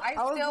still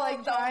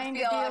like don't trying to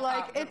feel be like,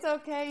 confident. it's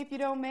okay if you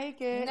don't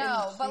make it.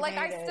 No, and but she like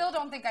I made it. still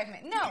don't think I've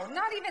made. No,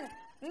 not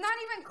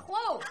even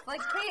close. Like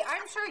Kate,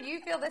 I'm sure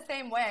you feel the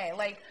same way.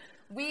 Like.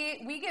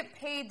 We get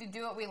paid to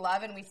do what we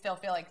love, and we still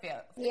feel like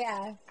failures.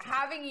 Yeah.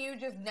 Having you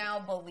just now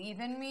believe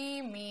in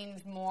me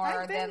means more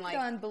I've been than like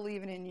done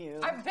believing in you.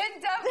 I've been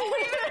done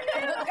believing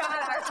in you. God,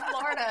 our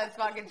Florida is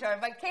fucking showing.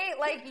 But Kate,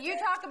 like you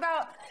talk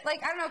about,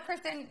 like I don't know,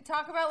 Kristen,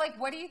 talk about like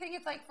what do you think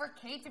it's like for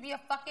Kate to be a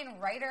fucking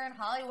writer in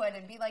Hollywood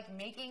and be like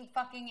making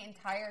fucking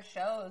entire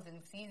shows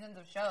and seasons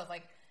of shows?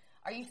 Like,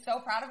 are you so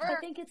proud of her? I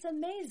think it's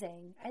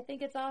amazing. I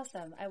think it's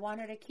awesome. I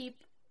want her to keep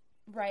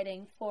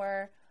writing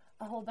for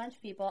a whole bunch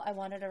of people. I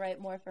want her to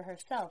write more for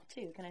herself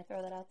too. Can I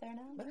throw that out there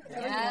now?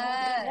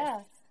 Yes. Yeah.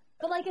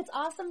 But like it's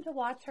awesome to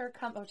watch her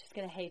come. Oh, she's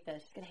gonna hate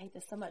this. She's gonna hate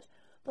this so much.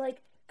 But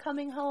like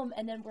coming home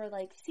and then we're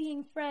like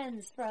seeing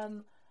friends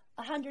from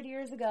 100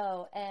 years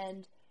ago,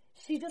 and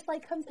she just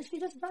like comes. She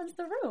just runs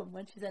the room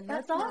when she's in.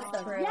 That's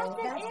awesome. True. Yes,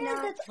 That's it is.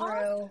 not It's true.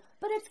 awesome.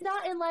 But it's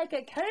not in like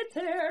a Kate's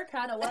here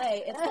kind of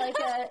way. It's like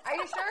a. Are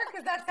you sure?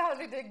 Because that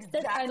sounded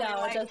exactly I know,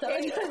 like it does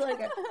sound Kate. like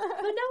her.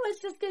 But no,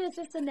 it's just good. It's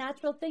just a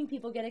natural thing.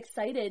 People get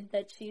excited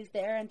that she's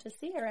there and to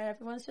see her, and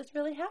everyone's just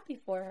really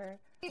happy for her.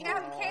 Now,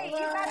 Kate, you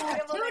gotta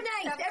be able Too to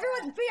nice. accept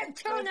Everyone's being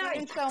too nice.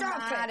 Being so Stop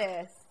it.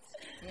 modest.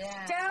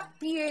 Yeah. Stop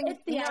being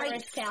It's the nice.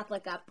 Irish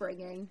Catholic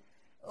upbringing.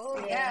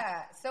 Oh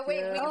yeah. So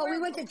wait, We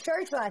went to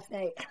church last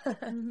night.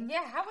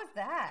 Yeah, how was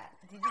that?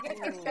 Did you guys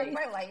get struck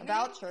by lightning?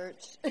 About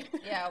church.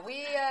 Yeah,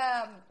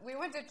 we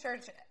went to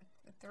church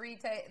 2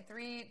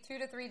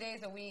 to 3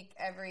 days a week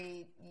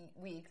every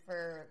week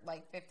for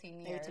like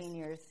 15 years. 18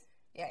 years.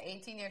 Yeah,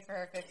 18 years for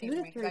her, 15 2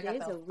 to weeks. 3 I got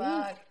days the a week?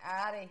 fuck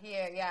out of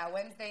here. Yeah,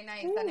 Wednesday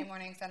night, Sunday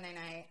morning, Sunday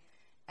night.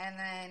 And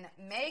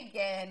then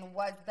Megan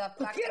was the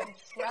fucking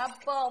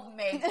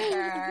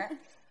troublemaker.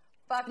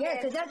 Fucking, Yeah,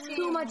 because that's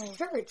too much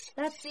church.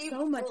 That's She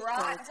so much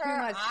brought church. her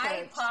much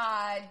church.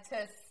 iPod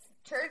to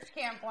church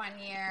camp one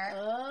year,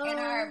 and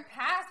our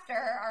pastor,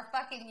 our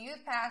fucking youth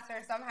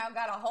pastor, somehow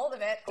got a hold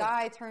of it.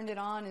 Guy turned it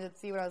on and to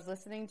see what I was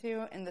listening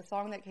to, and the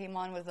song that came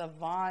on was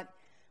Avant,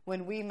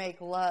 When We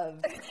Make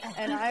Love.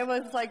 And I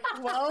was like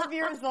 12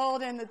 years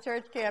old in the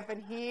church camp,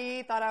 and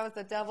he thought I was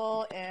the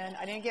devil, and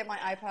I didn't get my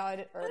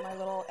iPod or my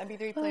little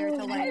MP3 player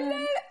till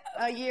like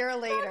a year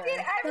later.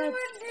 Fucking everyone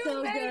That's knew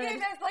so Megan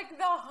good. as like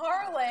the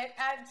harlot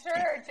at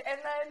church, and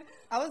then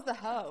I was the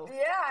hoe.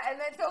 yeah, and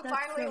then so That's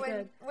finally so when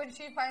good. when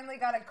she finally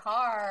got a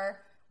car,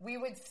 we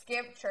would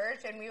skip church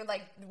and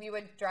we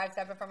would drive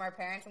separate from our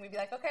parents, and we'd be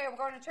like, okay, we're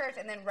going to church,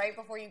 and then right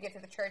before you get to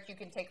the church, you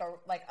can take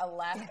a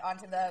left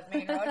onto the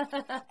main road,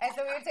 and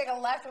so we would take a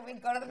left and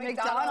we'd go to the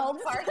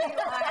McDonald's parking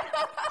lot,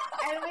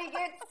 and we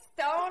get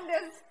stoned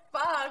as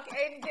fuck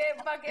and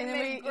get fucking And then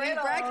we eat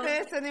McGriddles.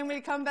 breakfast, and then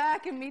we come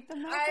back and meet the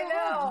I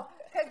know.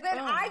 Because then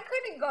I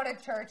couldn't go to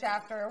church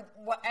after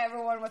what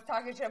everyone was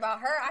talking shit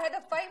about her. I had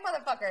to fight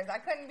motherfuckers. I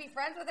couldn't be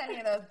friends with any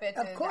of those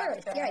bitches. Of course.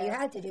 after. Yeah, you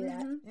had to do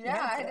that. Yeah,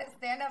 I had to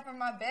stand up for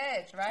my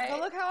bitch, right? So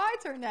look how I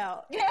turned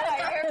out.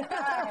 Yeah, you're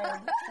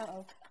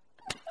fine.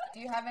 Do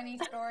you have any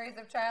stories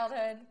of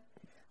childhood?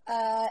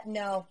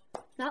 No.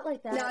 Not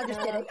like that. No, I'm just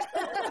kidding.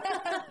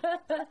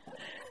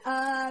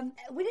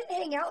 We didn't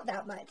hang out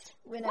that much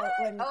when I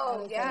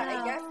Oh, was yeah, No.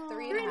 I guess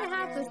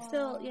 3.5 years. is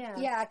still, yeah.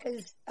 Yeah,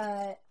 because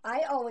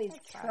I always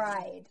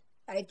tried.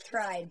 I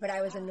tried, but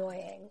I was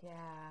annoying.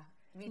 Yeah,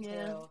 me too.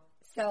 Yeah.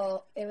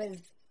 So it was.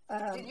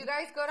 Did you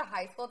guys go to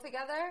high school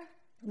together?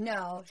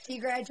 No, she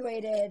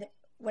graduated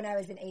when I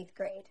was in 8th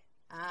grade.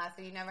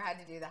 So you never had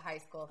to do the high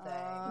school thing.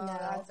 Oh, No,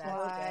 that's that's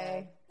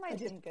why. I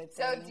did good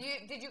So things.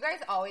 did you guys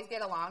always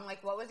get along?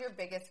 Like, what was your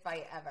biggest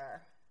fight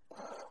ever?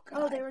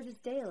 Oh, they were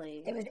just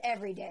daily. It was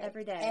every day.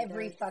 Every day.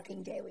 Every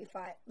fucking day we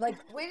fought. Like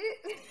We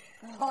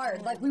did.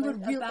 hard. Like we would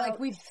Like do. about Like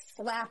we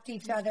slapped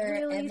each other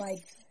really and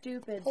like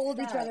stupid pulled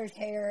each stuff. other's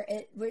hair.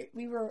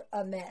 We were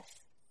a mess.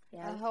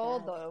 Yeah, it was How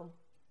old bad. though?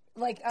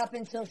 Like up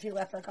until she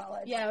left for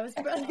college. Yeah, it was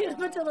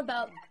until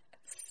about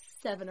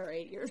 7 or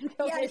 8 years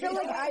ago. Yeah, I feel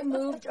like I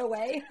moved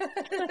away.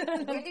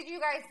 When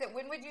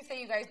would you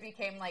say you guys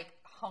became like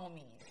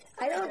homies?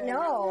 I don't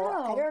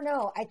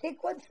know. I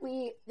think once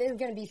this is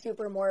going to be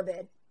super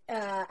morbid.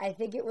 I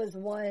think it was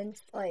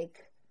once,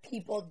 like,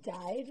 people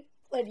died.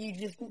 Like, you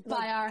just...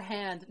 By our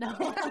hand. No.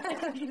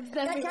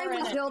 that time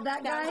we killed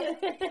that guy.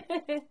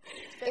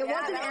 It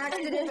wasn't an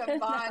accident.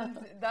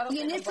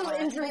 The initial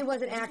injury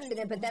was an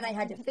accident, but then I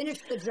had to finish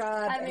the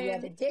job, and we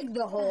had to dig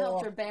the hole,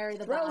 helped her bury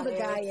the throw body. the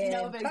guy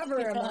in, cover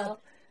him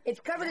up. It's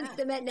covered in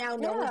cement now.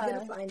 No one's going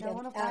to find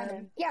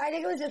him. Yeah, I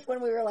think it was just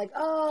when we were like,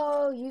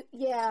 you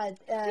had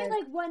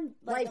like one,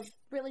 like a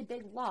really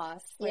big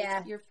loss.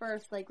 Like your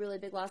first, like, really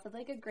big loss of,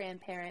 like, a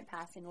grandparent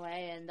passing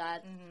away, and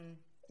that... Mm-hmm.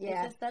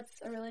 Yeah.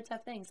 That's a really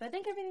tough thing. So I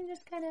think everything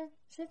just kind of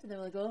shifted. They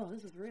were like, oh,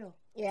 this is real.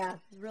 Yeah.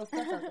 There's real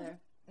stuff out there.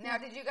 Now,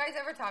 did you guys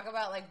ever talk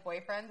about, like,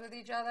 boyfriends with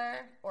each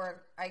other?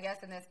 Or, I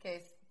guess in this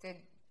case, did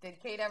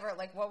Kate ever,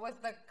 like, what was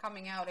the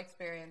coming out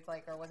experience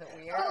like, or was it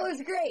weird? Oh, it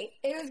was great.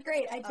 It was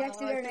great. I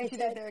texted her and I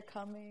said... they're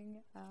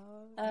coming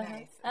out.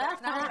 Nice.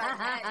 That's not what I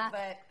meant,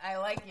 but I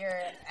like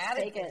your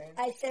attitude.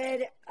 I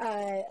said,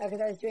 because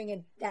I was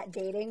doing that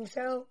dating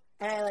show,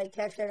 and I, like,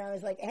 texted her and I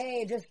was like,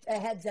 hey, just a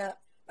heads up.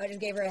 I just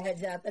gave her a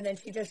heads up, and then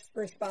she just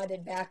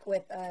responded back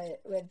with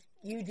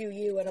 "You do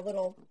you" and a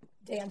little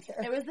dancer.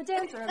 It was the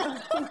dancer.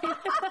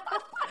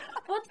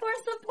 What's more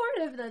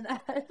supportive than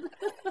that?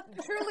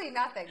 Truly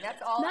nothing.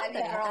 That's all any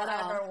girl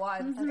ever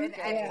wants in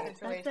any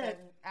situation,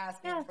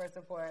 asking for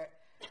support.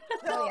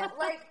 So,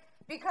 like,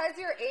 because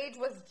your age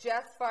was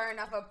just far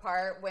enough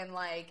apart when,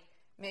 like,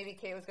 maybe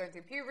Kate was going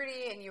through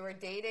puberty and you were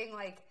dating,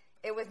 like,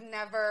 it was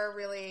never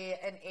really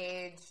an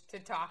age to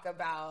talk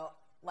about,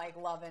 like,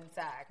 love and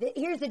sex.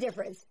 Here's the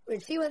difference.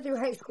 When she went through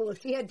high school,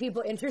 she had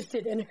people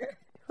interested in her.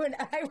 When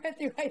I went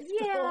through high school...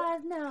 Yeah,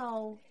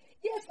 no.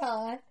 Yes,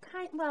 huh?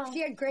 Well... She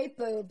had great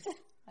boobs.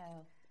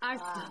 I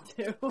still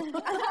do. Hell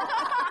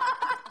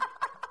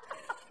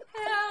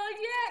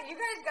yeah. You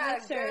guys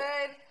got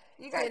good...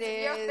 Your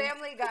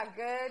family got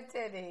good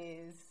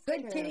titties.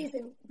 Good titties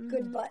and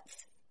good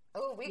butts.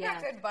 Oh, we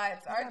got good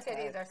butts. Our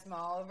titties are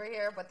small over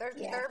here, but they're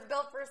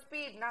built for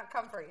speed, not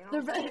comfort. You know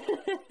what I'm saying?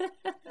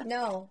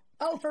 No.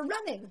 Oh, for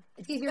running.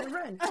 It's easier to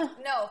run.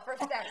 No, for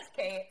sex,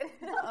 Kate.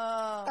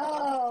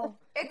 Oh.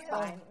 It's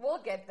fine.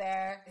 We'll get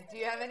there. Do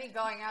you have any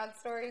going out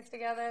stories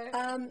together?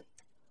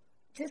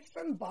 Just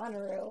from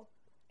Bonnaroo.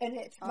 And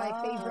it's my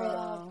favorite.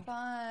 Oh,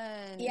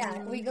 fun.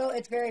 Yeah, we go.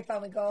 It's very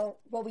fun. We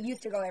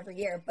used to go every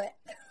year, but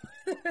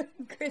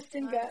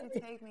Kristen got...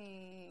 Take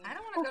me. I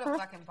don't want to go to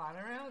fucking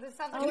Bonnaroo. This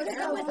sounds like you should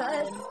come with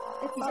us.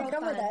 You should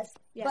come with us.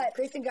 Yeah. But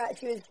Kristen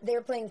they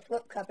were playing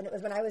Flip Cup, and it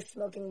was when I was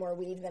smoking more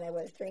weed than I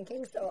was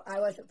drinking, so I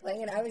wasn't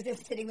playing, and I was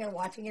just sitting there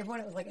watching everyone.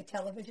 It was like a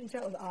television show.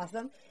 It was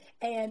awesome.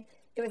 And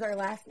it was our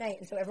last night,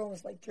 and so everyone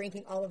was, like,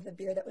 drinking all of the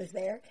beer that was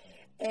there.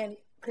 And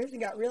Kristen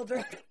got real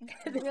drunk.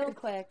 Real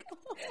quick.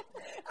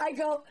 I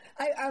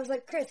was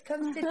like, Chris,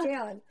 come sit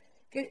down.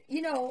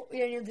 You know,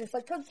 you're just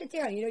like, come sit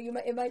down. You know, you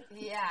might be like,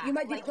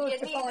 close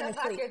to falling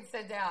asleep. Fucking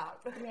sit down.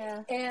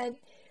 Yeah. And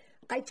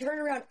I turned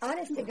around,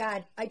 honest to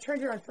God, I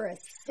turned around for a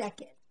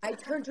second. And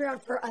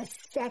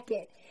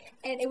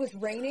it was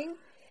raining.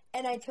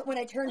 And when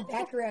I turned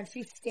back around,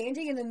 she's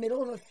standing in the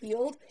middle of a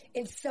field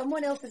in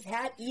someone else's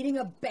hat eating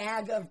a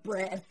bag of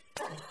bread.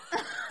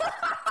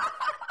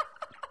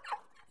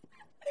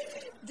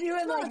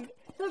 Doing, like,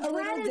 the a bread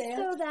little is dance.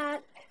 so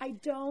that I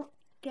don't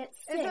get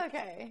sick. It's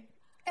okay.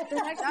 The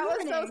next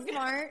morning. Was so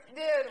smart.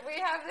 Dude, we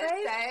have this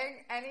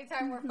saying,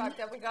 anytime we're fucked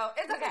up, we go,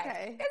 it's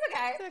okay. It's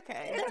okay. It's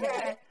okay. It's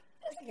okay.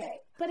 It's okay.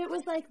 But it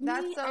was like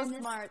That's me so and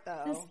smart,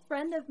 though. This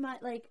friend of mine,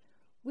 like,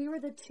 we were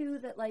the two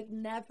that, like,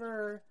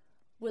 never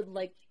would,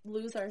 like,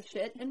 lose our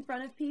shit in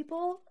front of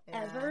people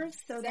ever.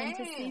 So then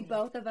to see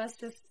both of us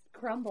just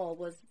crumble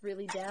was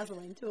really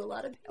dazzling to a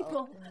lot of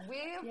people.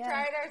 We've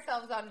tried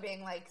ourselves on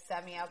being, like,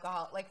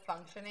 semi-alcoholic, like,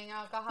 functioning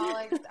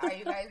alcoholics. Are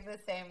you guys the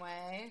same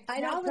way?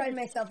 I don't pride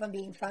myself on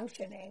being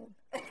functioning.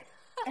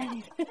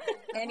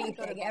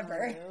 Anything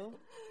ever.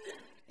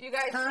 You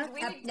guys, should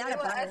we Not do a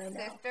Bonnaroo, no.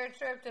 sister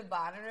trip to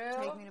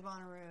Bonnaroo? Take me to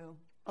Bonnaroo.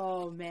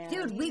 Oh, man.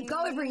 Dude, we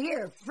go every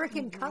year.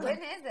 Freaking come. When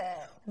is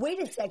it? Wait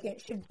a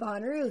second. Should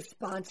Bonnaroo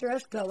sponsor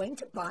us going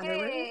to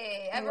Bonnaroo?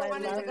 Hey, ever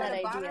wanted to go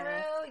to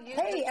Bonnaroo?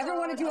 Hey, ever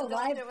want to do a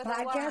live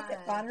podcast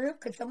at Bonnaroo?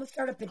 Could someone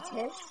start a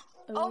petition?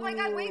 Oh my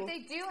God, wait, they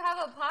do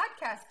have a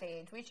podcast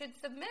stage. We should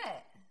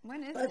submit.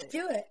 When is Let's it?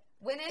 do it.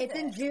 When is It's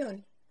it? in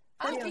June.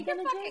 Oh, we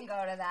can fucking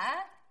go to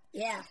that.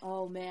 Yeah.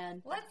 Oh,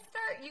 man. Let's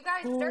start. You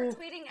guys start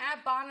tweeting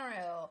at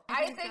Bonnaroo.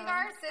 I think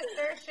our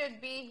sister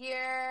should be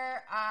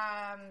here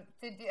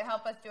to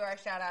help us do our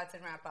shout outs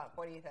and wrap up.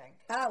 What do you think?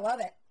 I love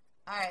it.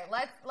 All right,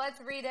 let's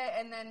read it,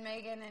 and then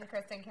Megan and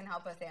Kristen can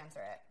help us answer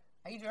it.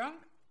 Are you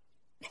drunk?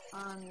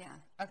 Yeah.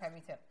 Okay,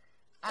 me too.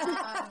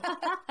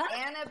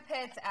 Anna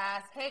Pitts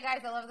asks, hey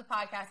guys, I love the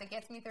podcast. It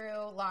gets me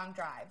through long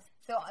drives.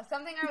 So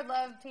something I would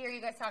love to hear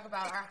you guys talk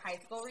about are high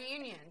school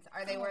reunions.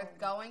 Are they worth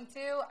going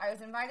to? I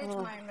was invited to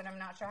mine, but I'm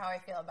not sure how I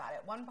feel about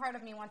it. One part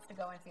of me wants to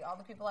go and see all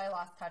the people I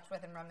lost touch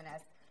with and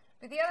reminisce.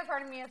 But the other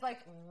part of me is like,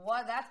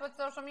 what? That's what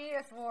social media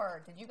is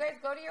for. Did you guys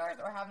go to yours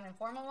or have an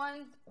informal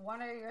one?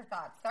 What are your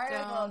thoughts? Sorry,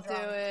 I was a Don't little do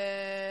drunk.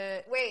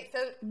 it. Wait, so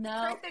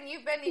No. Kristen,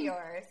 you've been to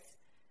yours.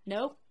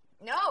 Nope.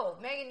 No,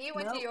 Megan, you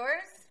went to Nope.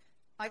 yours.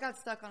 I got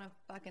stuck on a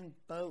fucking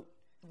boat.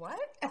 What?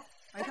 Are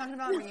you talking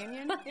about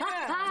reunion? Yeah.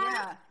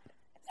 Yeah.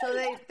 So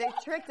they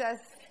tricked us,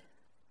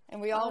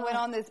 and we all went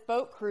on this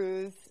boat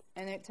cruise,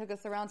 and it took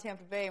us around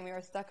Tampa Bay, and we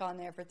were stuck on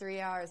there for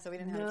 3 hours, so we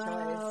didn't have a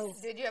choice.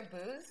 Did you have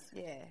booze?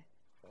 Yeah.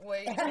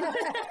 Wait,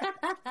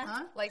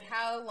 like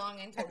how long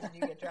into it did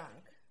you get drunk?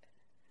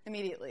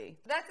 Immediately.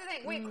 That's the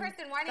thing. Wait,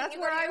 Kristen, why didn't That's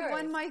you where go to I yours?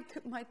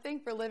 won my thing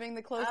for living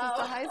the closest Oh.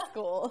 to high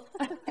school.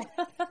 I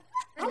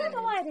don't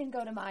know why I didn't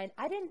go to mine.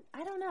 I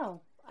don't know.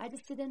 I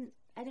just didn't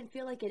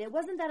feel like it. It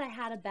wasn't that I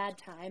had a bad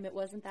time. It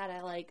wasn't that I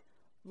like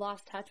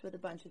lost touch with a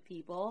bunch of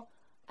people.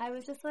 I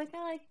was just like,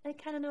 I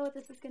kind of know what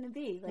this is going to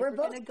be. Like, We're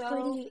both gonna go.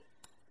 pretty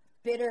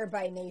bitter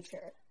by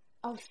nature.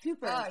 Oh,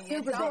 super. Oh, you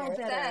Super don't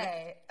bitter.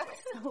 say.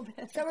 So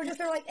bitter. So we're just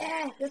sort of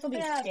like, this will be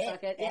Yeah, shit.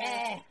 fuck it,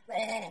 yeah.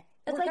 It's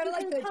We're like kinda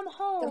you can the, come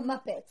home. the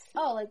Muppets.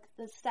 Oh, like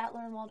the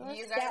Statler and Waldorf?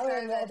 You guys Statler are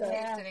and the Waldorf. two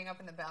Yeah. sitting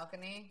up in the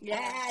balcony.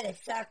 Yeah, this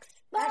sucks.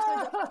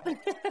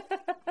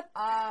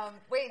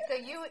 Wait, so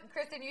you,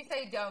 Kristen, you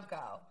say don't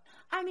go.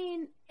 I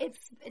mean, it's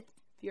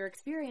your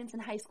experience in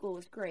high school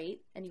was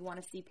great and you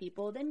want to see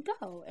people, then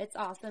go. It's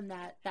awesome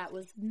that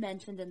was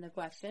mentioned in the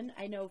question.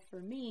 I know for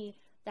me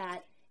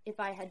that if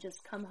I had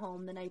just come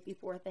home the night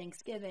before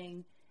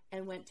Thanksgiving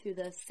and went to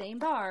the same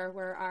bar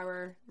where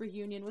our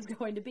reunion was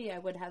going to be, I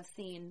would have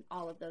seen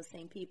all of those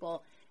same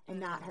people and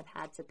not have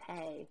had to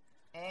pay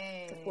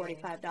Hey. the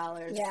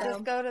 $45. Yeah. So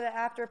Just go to the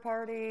after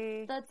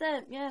party. that's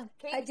it, yeah.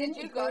 Kate, did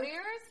you go to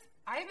yours?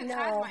 I haven't No.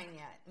 had mine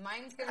yet.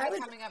 Mine's going to I be was-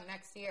 coming up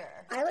next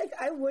year.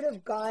 I would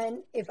have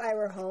gone if I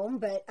were home,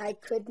 but I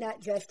could not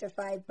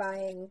justify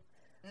buying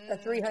a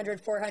 $300,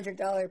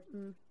 $400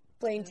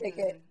 plane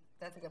ticket.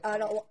 That's a good I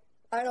point.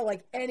 don't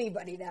like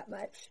anybody that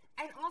much.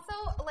 And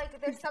also, like,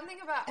 there's something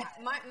about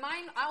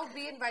mine. I'll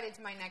be invited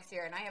to mine next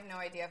year, and I have no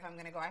idea if I'm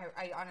going to go.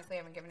 I honestly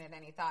haven't given it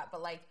any thought.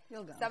 But like,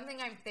 You'll go.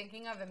 something I'm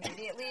thinking of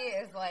immediately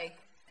is like,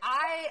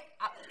 I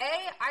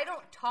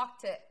don't talk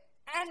to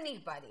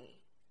anybody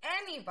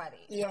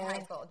Yeah. from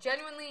high school.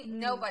 Genuinely,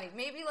 nobody.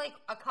 Maybe like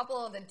a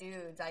couple of the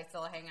dudes I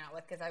still hang out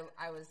with because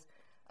I was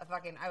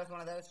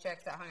one of those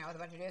chicks that hung out with a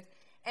bunch of dudes.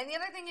 And the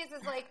other thing is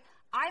like,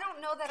 I don't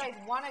know that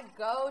I'd want to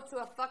go to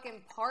a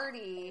fucking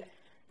party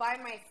by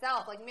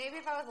myself. Like, maybe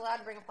if I was allowed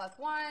to bring a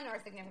 +1 or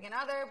a significant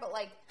other, but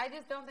like, I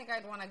just don't think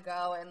I'd want to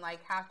go and like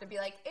have to be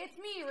like, it's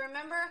me.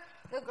 Remember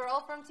the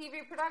girl from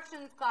TV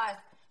productions class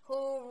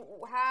who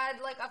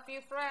had like a few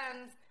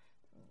friends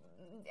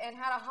and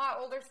had a hot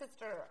older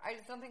sister? I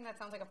just don't think that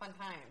sounds like a fun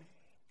time.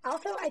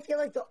 Also, I feel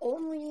like the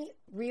only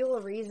real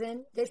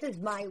reason this was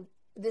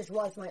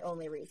my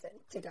only reason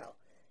to go.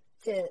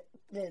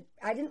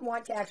 I didn't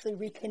want to actually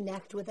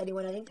reconnect with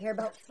anyone. I didn't care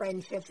about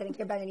friendships. I didn't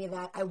care about any of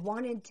that. I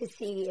wanted to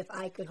see if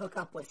I could hook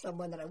up with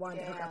someone that I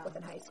wanted to hook up with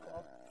in high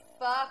school.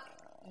 Fuck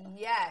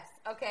yes.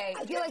 Okay.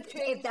 I feel like if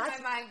changed that's-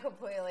 my mind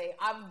completely.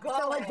 I'm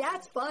going. So like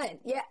that's fun.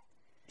 Yeah,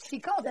 she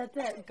called it.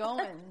 That's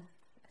going.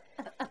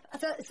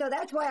 So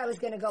that's why I was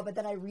going to go, but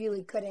then I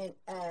really couldn't.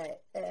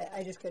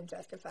 I just couldn't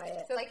justify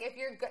it. So, like, if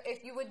you'd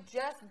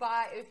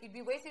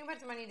be wasting a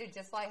bunch of money to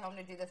just fly home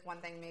to do this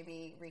one thing,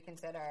 maybe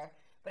reconsider.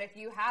 But if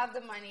you have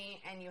the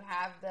money and you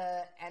have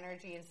the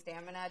energy and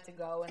stamina to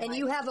go And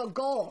you have a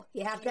goal.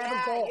 You have to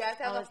have a goal. you have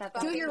to have Always a have to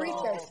Do fucking your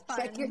goal. research.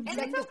 Check your And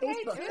check it's your okay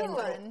Facebook. too.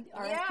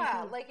 info.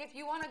 Yeah, like if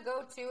you want to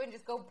go to and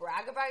just go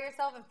brag about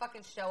yourself and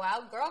fucking show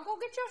out, girl, go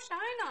get your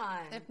shine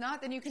on. If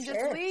not, then you can Sure.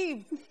 just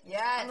leave.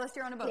 Yes. Unless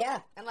you're on a boat.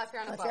 Yeah. Unless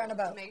you're on a Unless boat. you're on a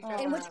boat. Make sure In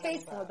you're which not on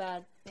case- a So boat.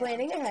 bad.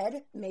 Planning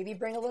ahead, maybe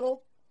bring a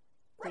little.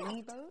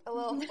 Tiny boat? A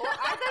little. Well,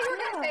 I thought you were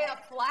going to say a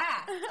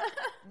flask.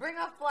 Bring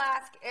a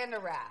flask and a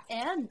raft.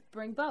 And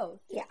bring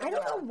both. Yeah, I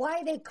don't know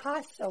why they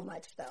cost so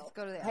much though.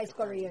 Go to the high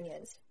school after party.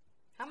 reunions.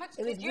 How much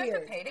It was did you have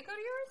weird. to pay to go to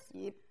yours?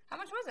 Yep. How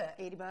much was it?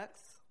 $80.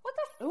 What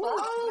the Ooh. fuck?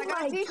 Oh I got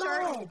my a t-shirt.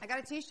 God. I got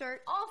a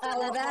t-shirt. Also,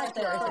 well, that's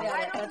also, worth it. I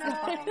don't That's know.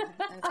 fine.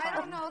 I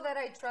don't know that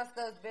I trust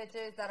those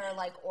bitches that are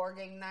like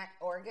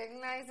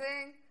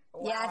organizing.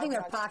 Yeah, I Wow, think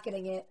they're fuck.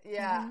 pocketing it.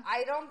 Yeah,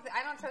 I don't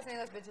trust any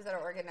of those bitches that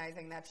are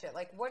organizing that shit.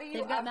 Like, what are you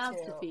They've got up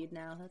mouths to? to feed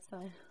now. That's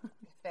fine.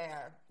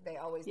 Fair. They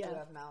always do Yeah.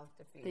 have mouths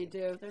to feed. They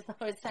do. There's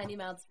always tiny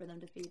mouths for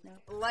them to feed now.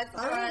 Let's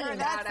go I on remember our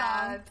that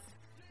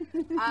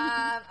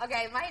shout-outs.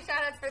 Okay, my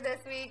shout-outs for this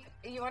week.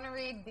 You want to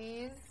read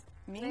these,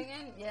 Me?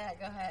 Megan? Yeah,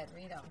 go ahead.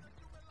 Read them.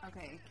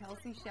 Okay,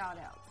 Kelsey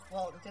shout-outs.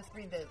 Well, just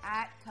read the...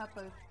 At Cup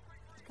of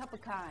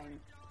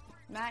Kind.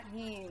 Matt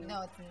Heen.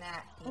 No, it's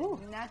Nat.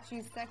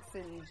 Nachu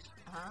Sexage.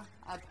 Uh-huh.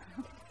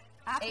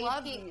 App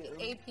loves you.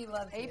 AP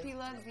loves you. AP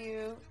loves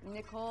you.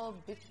 Nicole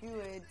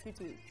Bichuid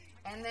Tutu.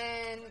 And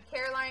then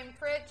Caroline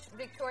Pritch,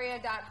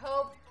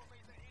 Victoria.Hope,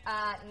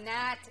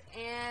 Nat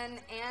and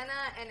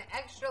Anna, and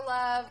extra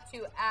love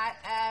to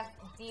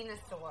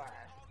 @FDinosaur.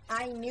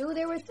 I knew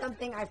there was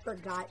something I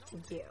forgot to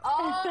do.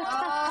 Oh,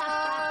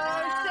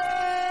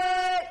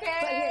 shit!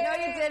 But here- No,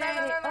 you didn't.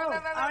 Oh,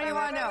 I don't even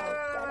want to know.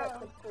 Shout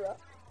out to Brooke.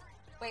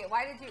 Wait,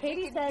 why did you?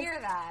 Katie we can says- hear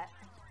that.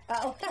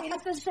 Oh, Katie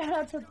says shout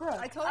out to Brooke.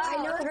 I told you I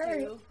know not her.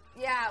 to.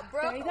 Yeah,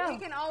 There Brooke, you go. we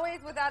can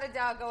always, without a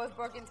doubt, go with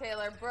Brooke and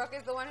Taylor. Brooke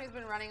is the one who's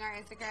been running our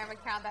Instagram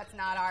account that's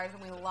not ours,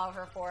 and we love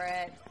her for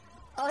it.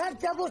 I'll have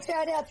double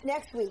shout outs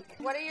next week.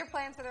 What are your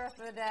plans for the rest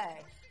of the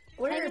day?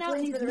 What are your Hanging out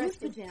in plans these for the moose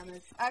rest of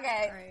pajamas.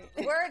 Okay,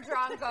 Right. we're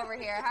drunk over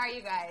here. How are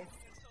you guys?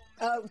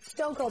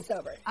 Stone Cold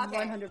Sober. Okay.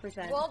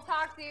 100%. We'll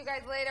talk to you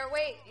guys later.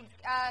 Wait,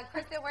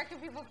 Kristen, where can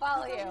people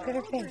follow you? Good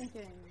or face.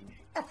 Drinking.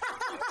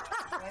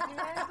 What you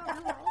guys?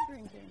 We're all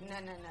drinking. No.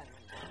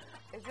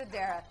 It's a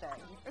Dara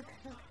thing.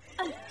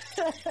 Is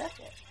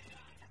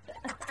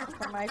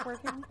the mic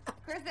working?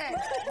 Kristen,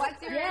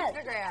 what's your Yes.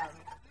 Instagram?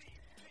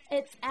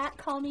 It's at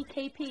Call Me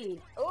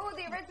KP. Ooh,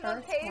 the original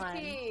First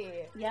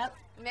KP. Yep.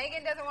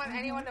 Megan doesn't want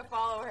anyone to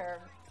follow her,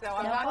 so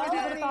I'm No, not follow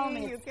gonna. me. Follow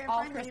me. You It's can't all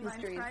find me. Christmas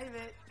Mine's trees.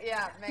 private.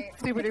 Yeah, Megan.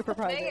 Super duper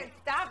private. Megan,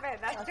 stop it.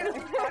 That's just.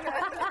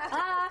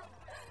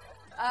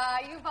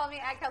 You can follow me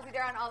at Kelsey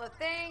Dare on all the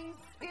things.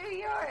 Do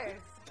yours.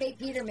 Kate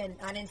Peterman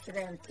on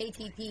Instagram.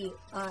 KTP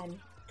on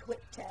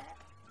Twitter.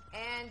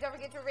 And don't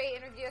forget to rate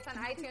and review us on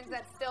iTunes.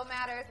 That still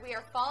matters. We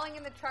are falling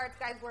in the charts,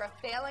 guys. We're a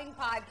failing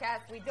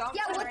podcast. We don't.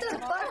 Yeah, what the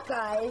fuck,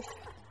 guys?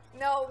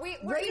 No, we're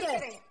Rate just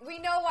us. kidding. We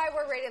know why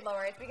we're rated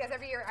lower. It's because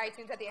every year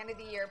iTunes at the end of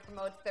the year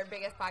promotes their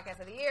biggest podcast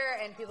of the year,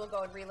 and people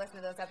go and re-listen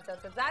to those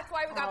episodes. So that's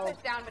why we got Oh.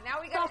 pushed down. But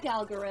now we got.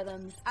 Fuck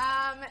algorithms.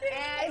 And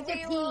It's a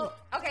we will.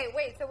 Okay,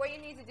 wait. So what you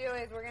need to do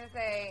is we're gonna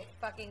say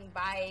fucking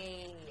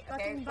bye. Okay.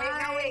 Fucking wait. No,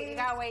 bye. wait. You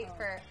gotta wait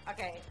for.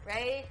 Okay.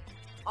 Ready?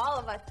 All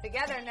of us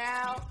together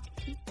now.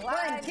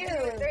 1, 2,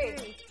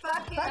 3.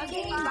 Fucking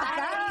Fucking bye.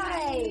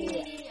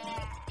 bye.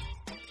 Yeah.